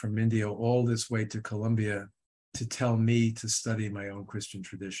monk from India, all this way to Colombia to tell me to study my own Christian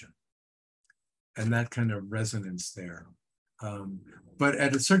tradition. And that kind of resonance there. But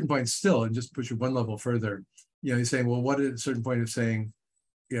at a certain point still, and just push it one level further, he's saying, well, what at a certain point of saying,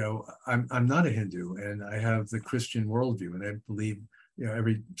 I'm not a Hindu and I have the Christian worldview and I believe,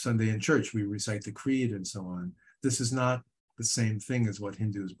 every Sunday in church, we recite the creed and so on. This is not the same thing as what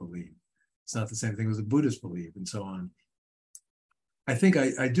Hindus believe. It's not the same thing as the Buddhists believe and so on. I think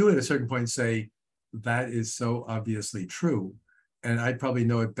I do at a certain point say that is so obviously true. And I probably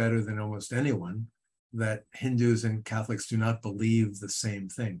know it better than almost anyone that Hindus and Catholics do not believe the same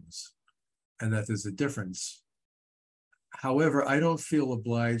things and that there's a difference. However, I don't feel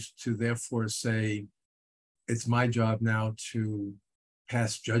obliged to therefore say it's my job now to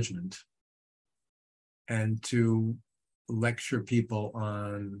pass judgment and to lecture people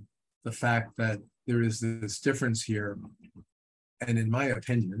on the fact that there is this difference here. And in my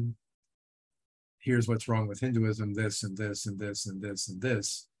opinion, here's what's wrong with Hinduism, this and this and this and this and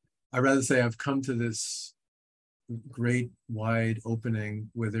this. I'd rather say I've come to this great wide opening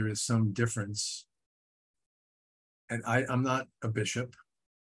where there is some difference. And I'm not a bishop.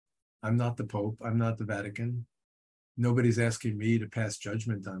 I'm not the Pope. I'm not the Vatican. Nobody's asking me to pass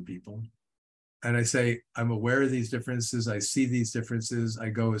judgment on people. And I say, I'm aware of these differences. I see these differences. I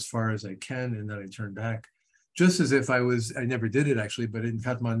go as far as I can, and then I turn back. Just as if I never did it actually, but in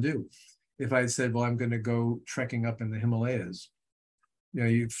Kathmandu, if I had said, well, I'm going to go trekking up in the Himalayas,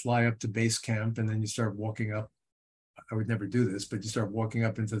 you fly up to base camp and then you start walking up. I would never do this, but you start walking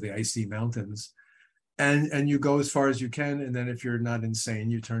up into the icy mountains and you go as far as you can. And then if you're not insane,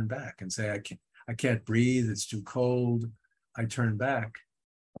 you turn back and say, I can't breathe. It's too cold. I turn back.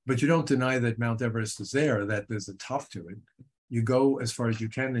 But you don't deny that Mount Everest is there, that there's a top to it. You go as far as you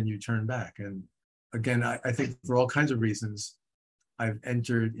can and you turn back. And again, I think for all kinds of reasons, I've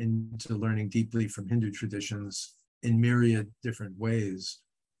entered into learning deeply from Hindu traditions in myriad different ways,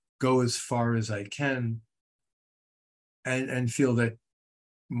 go as far as I can, and feel that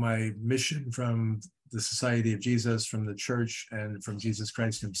my mission from the Society of Jesus, from the church, and from Jesus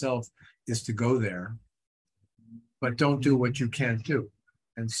Christ himself is to go there, but don't do what you can't do.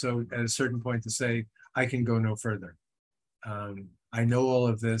 And so at a certain point to say, I can go no further. I know all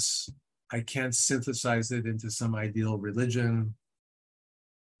of this. I can't synthesize it into some ideal religion.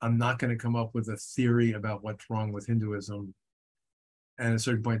 I'm not going to come up with a theory about what's wrong with Hinduism. And at a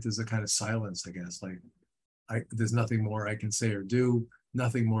certain point, there's a kind of silence, I guess. Like, there's nothing more I can say or do.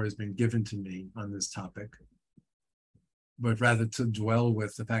 Nothing more has been given to me on this topic. But rather to dwell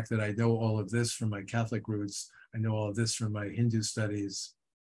with the fact that I know all of this from my Catholic roots. I know all of this from my Hindu studies.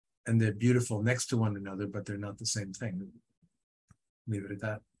 And they're beautiful next to one another, but they're not the same thing. Leave it at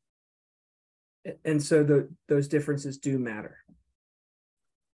that. And so those differences do matter.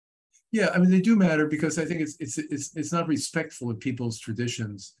 Yeah, I mean, they do matter because I think it's not respectful of people's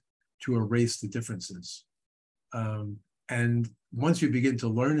traditions to erase the differences. And once you begin to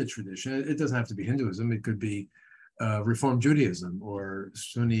learn a tradition, it doesn't have to be Hinduism. It could be Reform Judaism or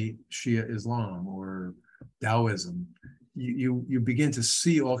Sunni Shia Islam or Taoism. You begin to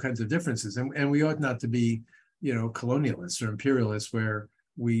see all kinds of differences, and we ought not to be, colonialists or imperialists where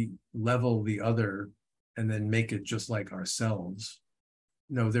we level the other and then make it just like ourselves.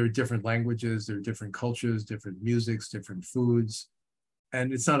 No, there are different languages, there are different cultures, different musics, different foods,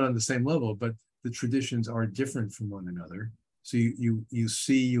 and it's not on the same level, but the traditions are different from one another. So you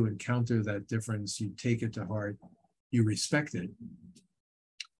encounter that difference, you take it to heart, you respect it.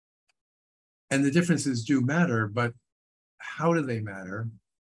 And the differences do matter, but how do they matter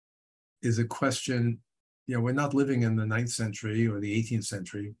is a question. We're not living in the 9th century or the 18th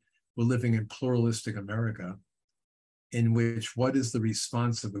century. We're living in pluralistic America, in which what is the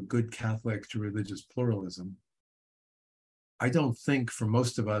response of a good Catholic to religious pluralism? I don't think for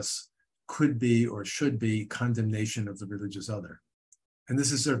most of us could be or should be condemnation of the religious other. And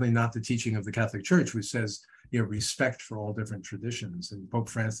this is certainly not the teaching of the Catholic Church, which says, respect for all different traditions. And Pope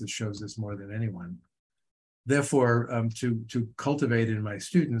Francis shows this more than anyone. Therefore, to cultivate in my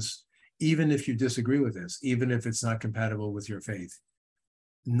students, even if you disagree with this, even if it's not compatible with your faith,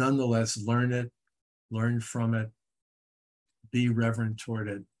 nonetheless, learn it, learn from it, be reverent toward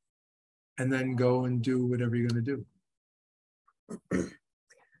it, and then go and do whatever you're going to do.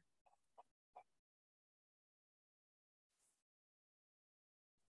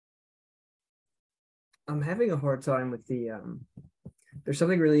 I'm having a hard time with the there's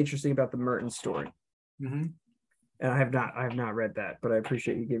something really interesting about the Merton story. Mm-hmm. And I have not read that, but I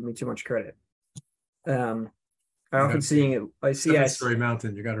appreciate you giving me too much credit. I often seeing it. I see Seven Story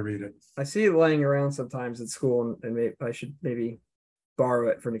Mountain. You got to read it. I see it laying around sometimes at school, and maybe I should borrow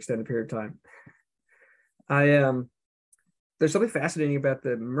it for an extended period of time. There's something fascinating about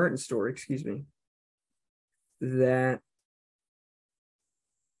the Merton story. Excuse me. That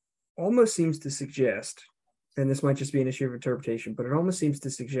almost seems to suggest, and this might just be an issue of interpretation, but it almost seems to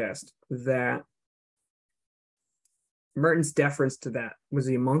suggest that Merton's deference to that, was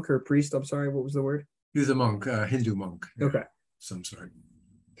he a monk or a priest? I'm sorry, what was the word? He was a monk, a Hindu monk. Okay. Some sort.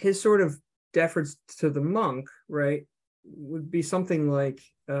 His sort of deference to the monk, right, would be something like,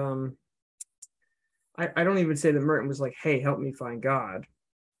 I don't even say that Merton was like, hey, help me find God.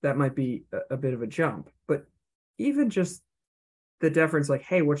 That might be a bit of a jump. But even just the deference, like,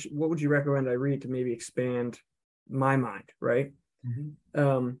 hey, what would you recommend I read to maybe expand my mind, right?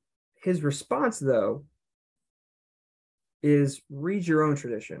 Mm-hmm. His response, though, is read your own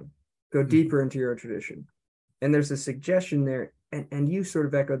tradition, go deeper into your own tradition. And there's a suggestion there, and you sort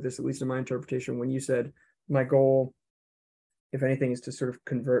of echoed this, at least in my interpretation, when you said, my goal, if anything, is to sort of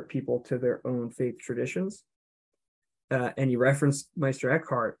convert people to their own faith traditions. And you referenced Meister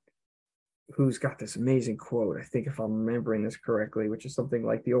Eckhart, who's got this amazing quote, I think if I'm remembering this correctly, which is something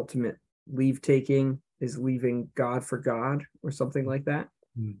like the ultimate leave-taking is leaving God for God, or something like that.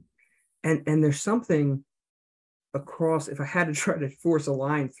 Mm. And there's something across, if I had to try to force a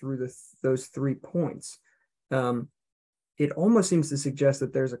line through those 3 points, it almost seems to suggest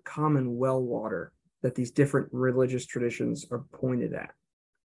that there's a common well water that these different religious traditions are pointed at.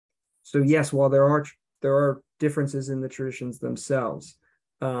 So yes, while there are differences in the traditions themselves,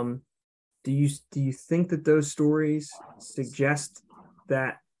 do you think that those stories suggest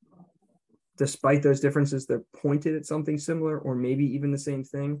that despite those differences, they're pointed at something similar, or maybe even the same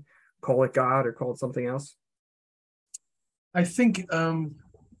thing? Call it God or call it something else? I think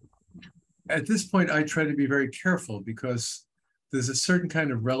at this point, I try to be very careful, because there's a certain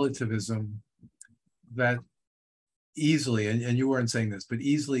kind of relativism that easily, and you weren't saying this, but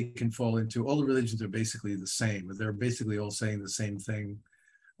easily can fall into, all the religions are basically the same, or they're basically all saying the same thing,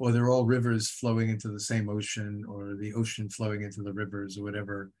 or they're all rivers flowing into the same ocean, or the ocean flowing into the rivers, or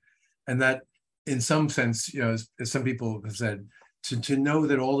whatever. And that, in some sense, as some people have said, to know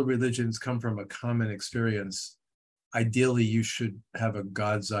that all the religions come from a common experience, ideally you should have a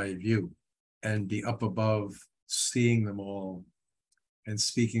God's eye view and be up above seeing them all and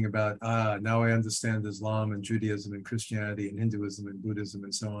speaking about, now I understand Islam and Judaism and Christianity and Hinduism and Buddhism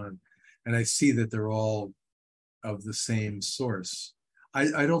and so on. And I see that they're all of the same source.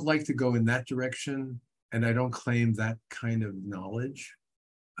 I don't like to go in that direction, and I don't claim that kind of knowledge.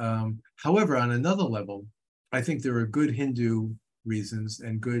 However, on another level, I think there are good Hindu reasons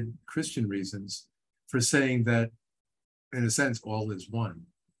and good Christian reasons for saying that, in a sense, all is one,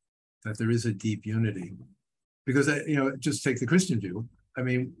 that there is a deep unity. Because, just take the Christian view. I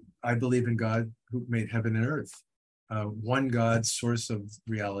mean, I believe in God who made heaven and earth. One God, source of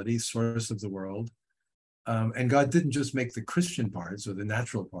reality, source of the world. And God didn't just make the Christian parts, or the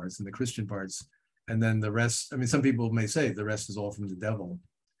natural parts and the Christian parts, and then the rest. I mean, some people may say the rest is all from the devil.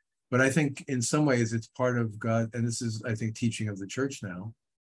 But I think in some ways it's part of God, and this is, I think, teaching of the church now,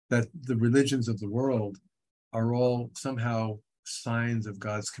 that the religions of the world are all somehow signs of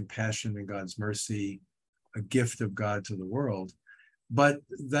God's compassion and God's mercy, a gift of God to the world. But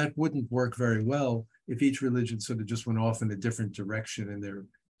that wouldn't work very well if each religion sort of just went off in a different direction and they're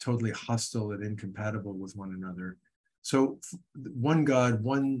totally hostile and incompatible with one another. So one God,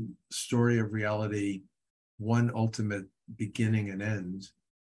 one story of reality, one ultimate beginning and end.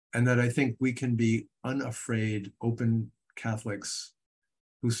 And that I think we can be unafraid, open Catholics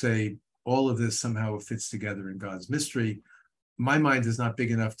who say all of this somehow fits together in God's mystery. My mind is not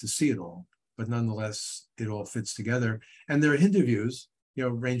big enough to see it all, but nonetheless, it all fits together. And there are Hindu views,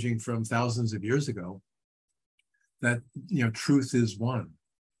 ranging from thousands of years ago, that, truth is one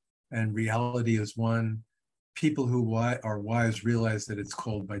and reality is one. People who are wise realize that it's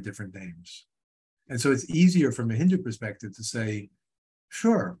called by different names. And so it's easier from a Hindu perspective to say,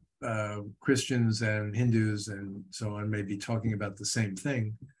 sure, Christians and Hindus and so on may be talking about the same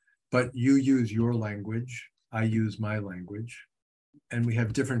thing, but you use your language, I use my language, and we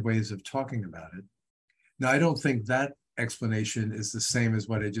have different ways of talking about it. Now, I don't think that explanation is the same as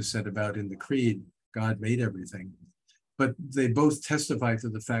what I just said about in the Creed, God made everything. but they both testify to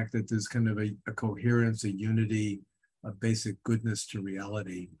the fact that there's kind of a coherence, a unity, a basic goodness to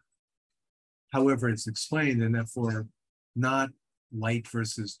reality. However, it's explained, and therefore not light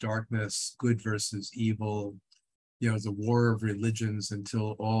versus darkness, good versus evil, the war of religions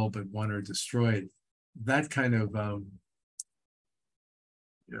until all but one are destroyed. That kind of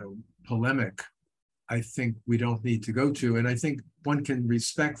polemic, I think we don't need to go to. And I think one can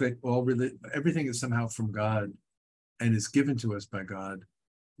respect that everything is somehow from God and is given to us by God,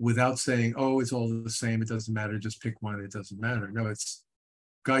 without saying, oh, it's all the same, it doesn't matter, just pick one, it doesn't matter. No, it's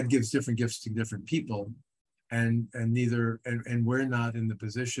God gives different gifts to different people, and we're not in the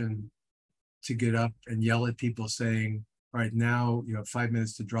position to get up and yell at people saying, all right, now you have 5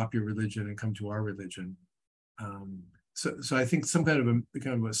 minutes to drop your religion and come to our religion. So I think some kind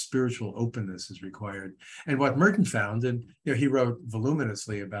of a spiritual openness is required. And what Merton found, and he wrote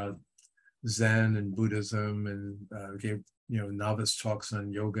voluminously about Zen and Buddhism, and gave novice talks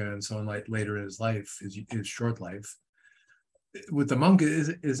on yoga and so on, like later in his life, his short life. With the monk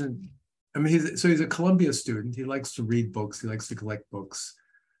isn't. I mean, he's a Columbia student. He likes to read books. He likes to collect books.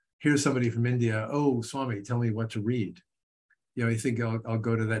 Here's somebody from India. Oh, Swami, tell me what to read. I think I'll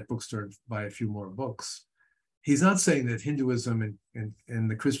go to that bookstore and buy a few more books. He's not saying that Hinduism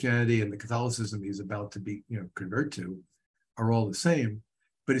and the Christianity and the Catholicism he's about to be convert to are all the same,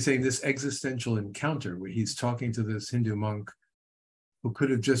 but he's saying this existential encounter where he's talking to this Hindu monk who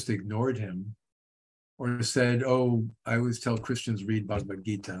could have just ignored him or said, oh, I always tell Christians read Bhagavad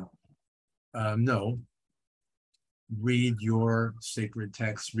Gita. No, read your sacred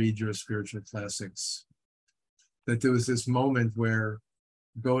texts, read your spiritual classics. That there was this moment where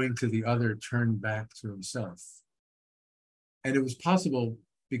going to the other turned back to himself. And it was possible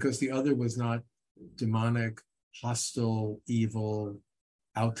because the other was not demonic, hostile, evil,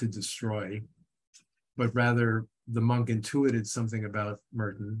 out to destroy, but rather the monk intuited something about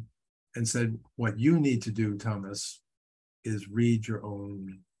Merton and said, what you need to do, Thomas, is read your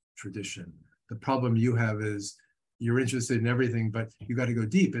own tradition. The problem you have is you're interested in everything, but you got to go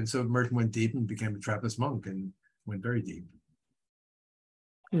deep. And so Merton went deep and became a Trappist monk and went very deep.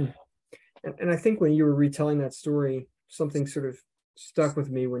 And I think when you were retelling that story, something sort of stuck with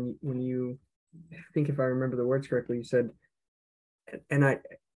me when you, I think if I remember the words correctly, you said, and I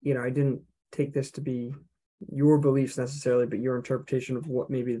didn't take this to be your beliefs necessarily, but your interpretation of what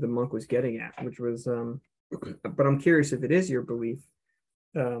maybe the monk was getting at, which was, but I'm curious if it is your belief.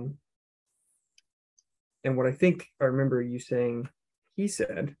 And what I think I remember you saying, he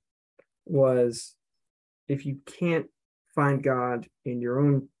said, was, if you can't find God in your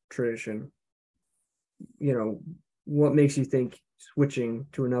own tradition, what makes you think switching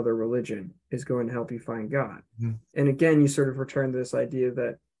to another religion is going to help you find God? Mm-hmm. And again, you sort of return to this idea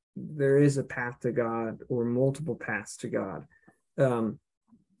that there is a path to God or multiple paths to God.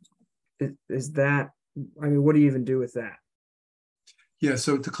 Is that, what do you even do with that? Yeah,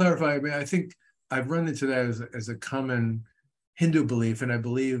 so to clarify, I think I've run into that as a common Hindu belief, and I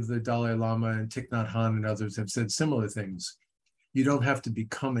believe the Dalai Lama and Thich Nhat Hanh and others have said similar things. You don't have to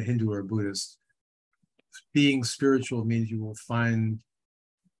become a Hindu or a Buddhist. Being spiritual means you will find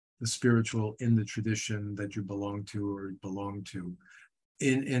the spiritual in the tradition that you belong to.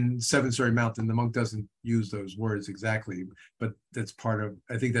 In Seven Storey Mountain, the monk doesn't use those words exactly, but that's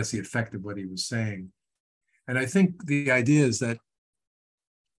I think that's the effect of what he was saying. And I think the idea is that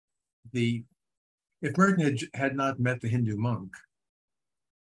if Merton had not met the Hindu monk,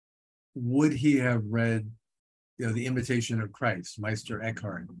 would he have read, The Imitation of Christ, Meister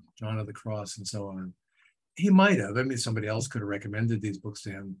Eckhart, John of the Cross, and so on? He might have. Somebody else could have recommended these books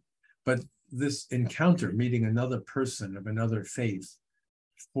to him. But this encounter, meeting another person of another faith,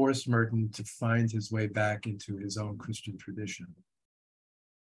 forced Merton to find his way back into his own Christian tradition.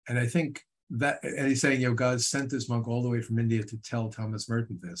 And I think that, and he's saying, God sent this monk all the way from India to tell Thomas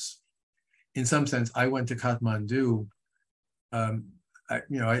Merton this. In some sense, I went to Kathmandu.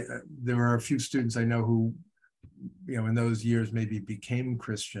 There are a few students I know who, in those years maybe became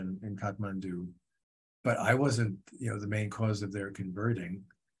Christian in Kathmandu, but I wasn't, the main cause of their converting.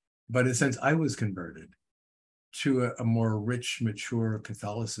 But in a sense, I was converted to a more rich, mature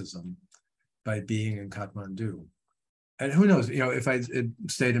Catholicism by being in Kathmandu. And who knows, if I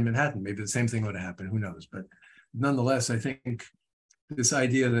stayed in Manhattan, maybe the same thing would have happened, who knows? But nonetheless, I think this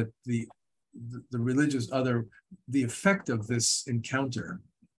idea that the religious other, the effect of this encounter,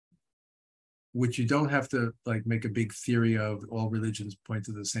 which you don't have to make a big theory of all religions point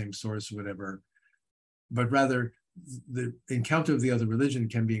to the same source or whatever, but rather the encounter of the other religion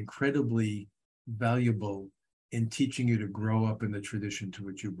can be incredibly valuable in teaching you to grow up in the tradition to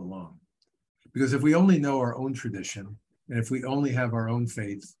which you belong. Because if we only know our own tradition, And if we only have our own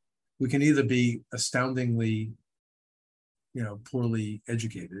faith, we can either be astoundingly, poorly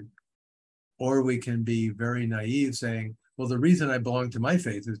educated, or we can be very naive, saying, well, the reason I belong to my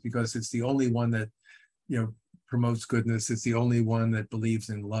faith is because it's the only one that, promotes goodness. It's the only one that believes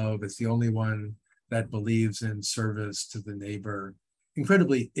in love. It's the only one that believes in service to the neighbor.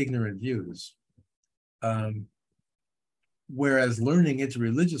 Incredibly ignorant views. Whereas learning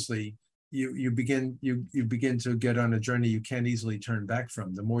interreligiously, you begin to get on a journey you can't easily turn back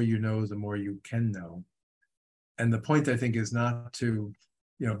from. The more you know, the more you can know. And the point, I think, is not to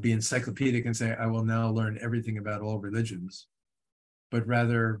be encyclopedic and say, I will now learn everything about all religions, but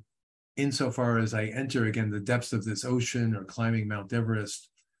rather, insofar as I enter again the depths of this ocean or climbing Mount Everest,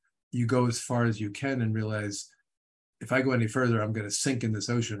 you go as far as you can and realize, if I go any further, I'm going to sink in this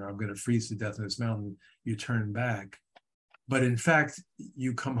ocean, or I'm going to freeze to death in this mountain. You turn back. But in fact,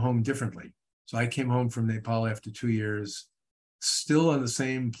 you come home differently. So I came home from Nepal after 2 years, still on the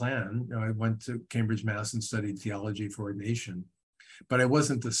same plan. I went to Cambridge, Mass. And studied theology for ordination, but I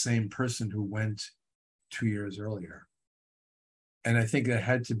wasn't the same person who went 2 years earlier. And I think that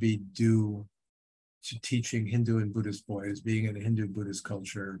had to be due to teaching Hindu and Buddhist boys, being in a Hindu Buddhist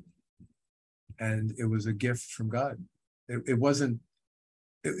culture. And it was a gift from God. It was a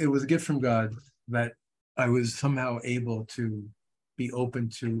gift from God that I was somehow able to be open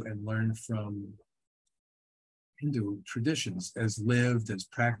to and learn from Hindu traditions, as lived, as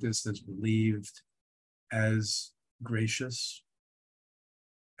practiced, as believed, as gracious.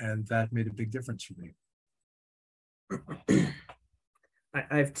 And that made a big difference for me.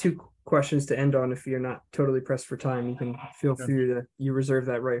 I have two questions to end on. If you're not totally pressed for time, you can feel free to, you reserve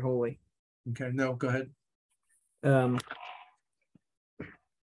that right wholly. Okay, no, go ahead.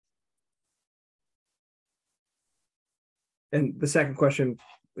 And the second question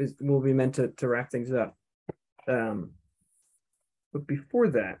will be meant to wrap things up. But before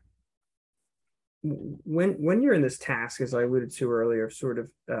that, when you're in this task, as I alluded to earlier, sort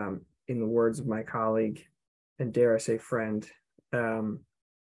of in the words of my colleague, and dare I say friend, when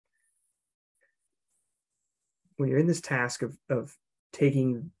you're in this task of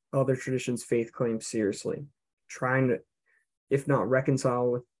taking other traditions' faith claims seriously, trying to, if not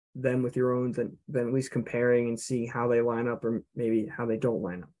reconcile with them with your own, then at least comparing and seeing how they line up, or maybe how they don't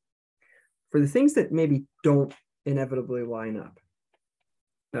line up. For the things that maybe don't inevitably line up,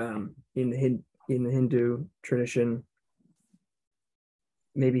 in the Hindu tradition,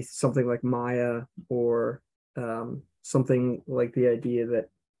 maybe something like Maya, or something like the idea that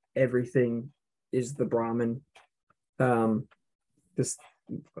everything is the Brahman. This,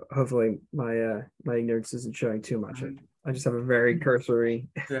 hopefully my ignorance isn't showing too much. I just have a very cursory.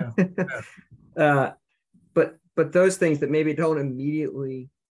 Yeah. But those things that maybe don't immediately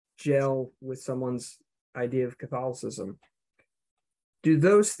gel with someone's idea of Catholicism, do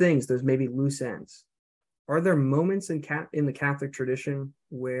those things, those maybe loose ends, are there moments in the Catholic tradition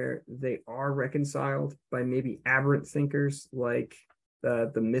where they are reconciled by maybe aberrant thinkers like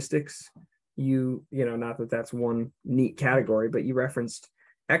the mystics? Not that that's one neat category, but you referenced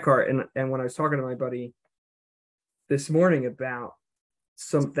Eckhart, and when I was talking to my buddy this morning about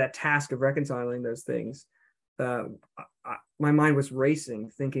that task of reconciling those things, my mind was racing,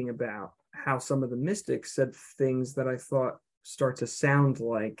 thinking about how some of the mystics said things that I thought start to sound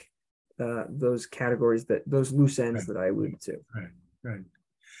like those categories, those loose ends that I alluded to. Right.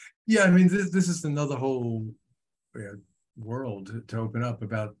 Yeah, I mean, this is another whole world to open up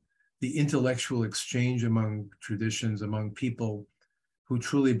about the intellectual exchange among traditions, among people who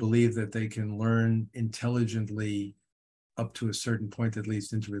truly believe that they can learn intelligently up to a certain point, at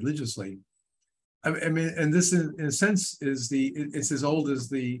least interreligiously. I mean, and this in a sense it's as old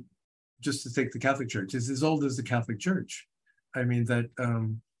as just to take the Catholic Church, it's as old as the Catholic Church. I mean, that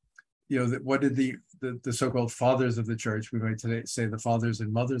that what did the so-called fathers of the church, we might today say the fathers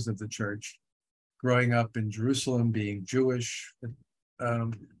and mothers of the church, growing up in Jerusalem, being Jewish,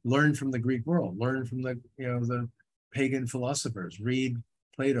 learn from the Greek world, learn from the pagan philosophers, read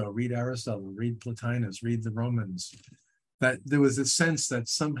Plato, read Aristotle, read Plotinus, read the Romans. That there was a sense that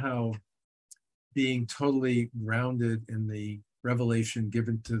somehow being totally grounded in the revelation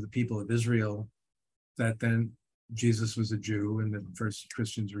given to the people of Israel, that then Jesus was a Jew and the first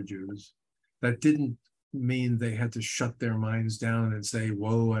Christians were Jews, that didn't mean they had to shut their minds down and say,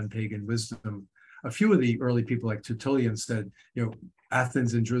 woe on pagan wisdom. A few of the early people like Tertullian said,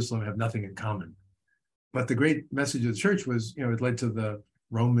 Athens and Jerusalem have nothing in common. But the great message of the church was, it led to the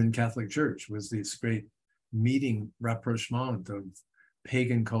Roman Catholic Church, was this great meeting, rapprochement of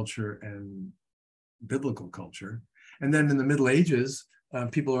pagan culture and biblical culture. And then in the Middle Ages,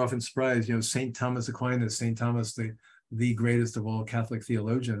 people are often surprised, St. Thomas Aquinas, St. Thomas, the the greatest of all Catholic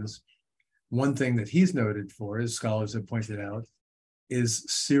theologians, one thing that he's noted for, as scholars have pointed out, is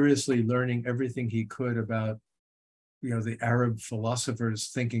seriously learning everything he could about, the Arab philosophers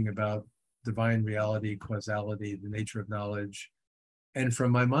thinking about divine reality, causality, the nature of knowledge, and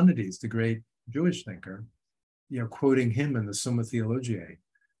from Maimonides, the great Jewish thinker, quoting him in the Summa Theologiae,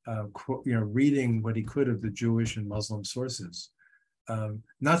 reading what he could of the Jewish and Muslim sources.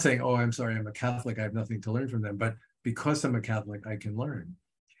 Not saying, oh, I'm sorry, I'm a Catholic, I have nothing to learn from them, but because I'm a Catholic, I can learn.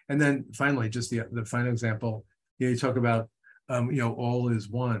 And then finally, just the final example, you talk about, all is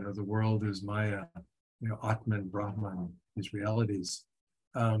one, or the world is Maya, Atman, Brahman, these realities.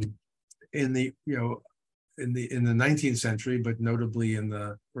 In the 19th century, but notably in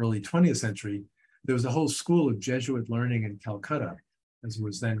the early 20th century, there was a whole school of Jesuit learning in Calcutta, as it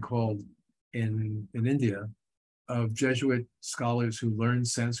was then called in India, of Jesuit scholars who learned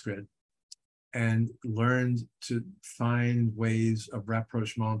Sanskrit and learned to find ways of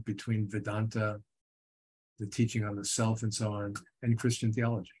rapprochement between Vedanta, the teaching on the self and so on, and Christian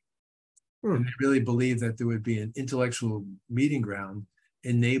theology. And they really believed that there would be an intellectual meeting ground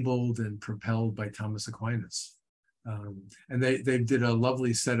enabled and propelled by Thomas Aquinas. And they did a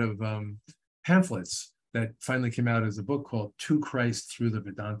lovely set of pamphlets that finally came out as a book called To Christ Through the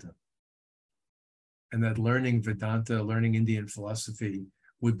Vedanta. And that learning Vedanta, learning Indian philosophy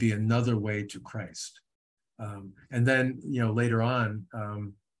would be another way to Christ. And then, later on,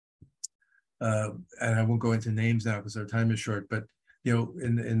 and I won't go into names now because our time is short, but,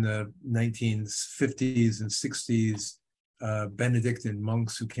 in the 1950s and 60s, Benedictine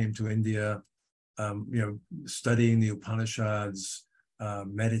monks who came to India, studying the Upanishads,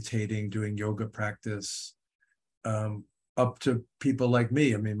 meditating, doing yoga practice, up to people like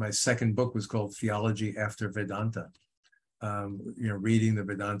me. I mean, my second book was called Theology After Vedanta, reading the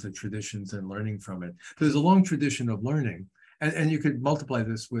Vedanta traditions and learning from it. There's a long tradition of learning, and you could multiply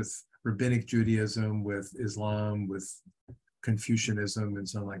this with Rabbinic Judaism, with Islam, with Confucianism, and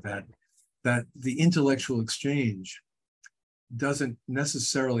something like that, that the intellectual exchange doesn't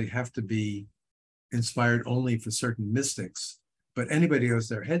necessarily have to be inspired only for certain mystics, but anybody who has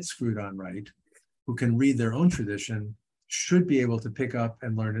their head screwed on right, who can read their own tradition, should be able to pick up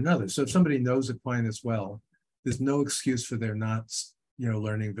and learn another. So if somebody knows Aquinas well, there's no excuse for their not,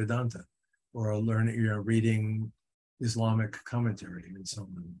 learning Vedanta or reading Islamic commentary and so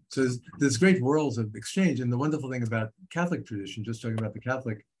on. So there's great worlds of exchange. And the wonderful thing about Catholic tradition, just talking about the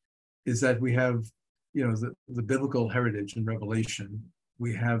Catholic, is that we have, the biblical heritage and revelation.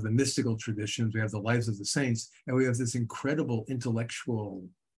 We have the mystical traditions, we have the lives of the saints, and we have this incredible intellectual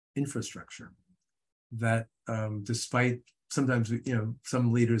infrastructure that despite sometimes,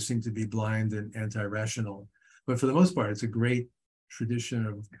 some leaders seem to be blind and anti-rational, but for the most part, it's a great tradition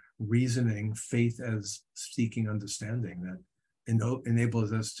of reasoning, faith as seeking understanding that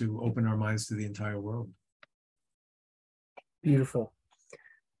enables us to open our minds to the entire world. Beautiful.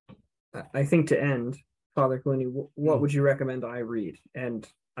 I think to end, Father Clooney, what would you recommend I read? And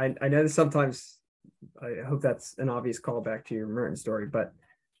I know that sometimes, I hope that's an obvious callback to your Merton story, but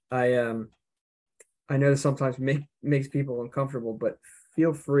I know that sometimes makes people uncomfortable, but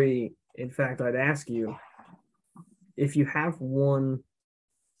feel free. In fact, I'd ask you if you have one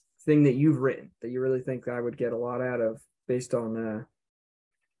thing that you've written that you really think I would get a lot out of based on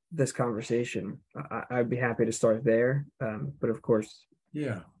this conversation. I'd be happy to start there. But of course,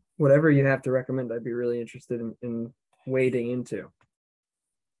 yeah, whatever you have to recommend, I'd be really interested in wading into.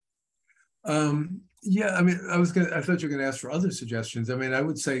 Yeah, I mean, I thought you were gonna ask for other suggestions. I mean, I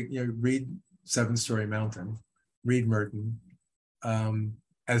would say, read Seven Story Mountain, read Merton.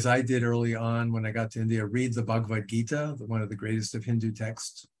 As I did early on when I got to India, read the Bhagavad Gita, one of the greatest of Hindu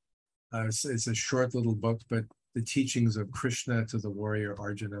texts. It's a short little book, but the teachings of Krishna to the warrior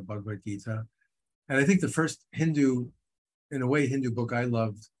Arjuna, Bhagavad Gita. And I think the first Hindu book I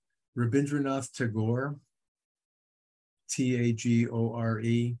loved, Rabindranath Tagore, Tagore,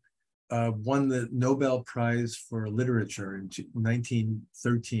 won the Nobel Prize for Literature in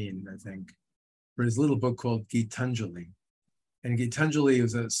 1913, I think, for his little book called Gitanjali. And Gitanjali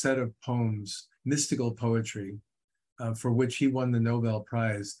is a set of poems, mystical poetry, for which he won the Nobel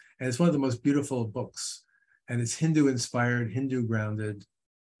Prize. And it's one of the most beautiful books. And it's Hindu inspired, Hindu grounded,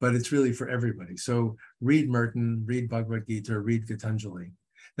 but it's really for everybody. So read Merton, read Bhagavad Gita, read Gitanjali.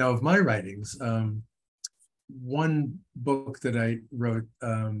 Now, of my writings, one book that I wrote,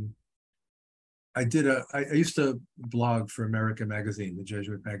 I used to blog for America Magazine, the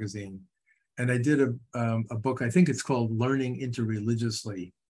Jesuit magazine. And I did a book, I think it's called Learning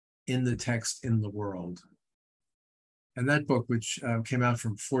Interreligiously in the Text in the World. And that book, which came out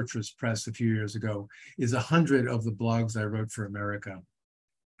from Fortress Press a few years ago, is 100 of the blogs I wrote for America.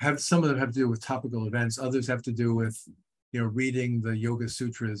 Some of them have to do with topical events. Others have to do with, reading the Yoga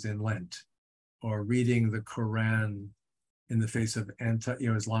Sutras in Lent, or reading the Quran in the face of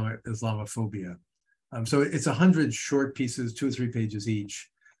Islamophobia. So it's 100 short pieces, 2 or 3 pages each,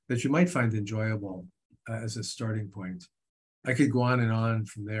 that you might find enjoyable as a starting point. I could go on and on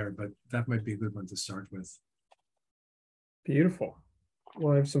from there, but that might be a good one to start with. Beautiful.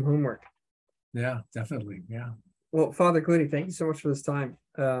 Well, I have some homework. Yeah, definitely. Yeah. Well, Father Clooney, thank you so much for this time.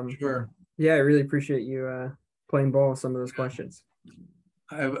 Sure. Yeah, I really appreciate you playing ball with some of those questions.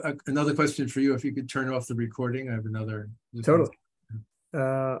 I have another question for you. If you could turn off the recording, I have another. Totally.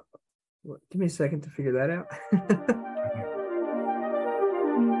 Give me a second to figure that out.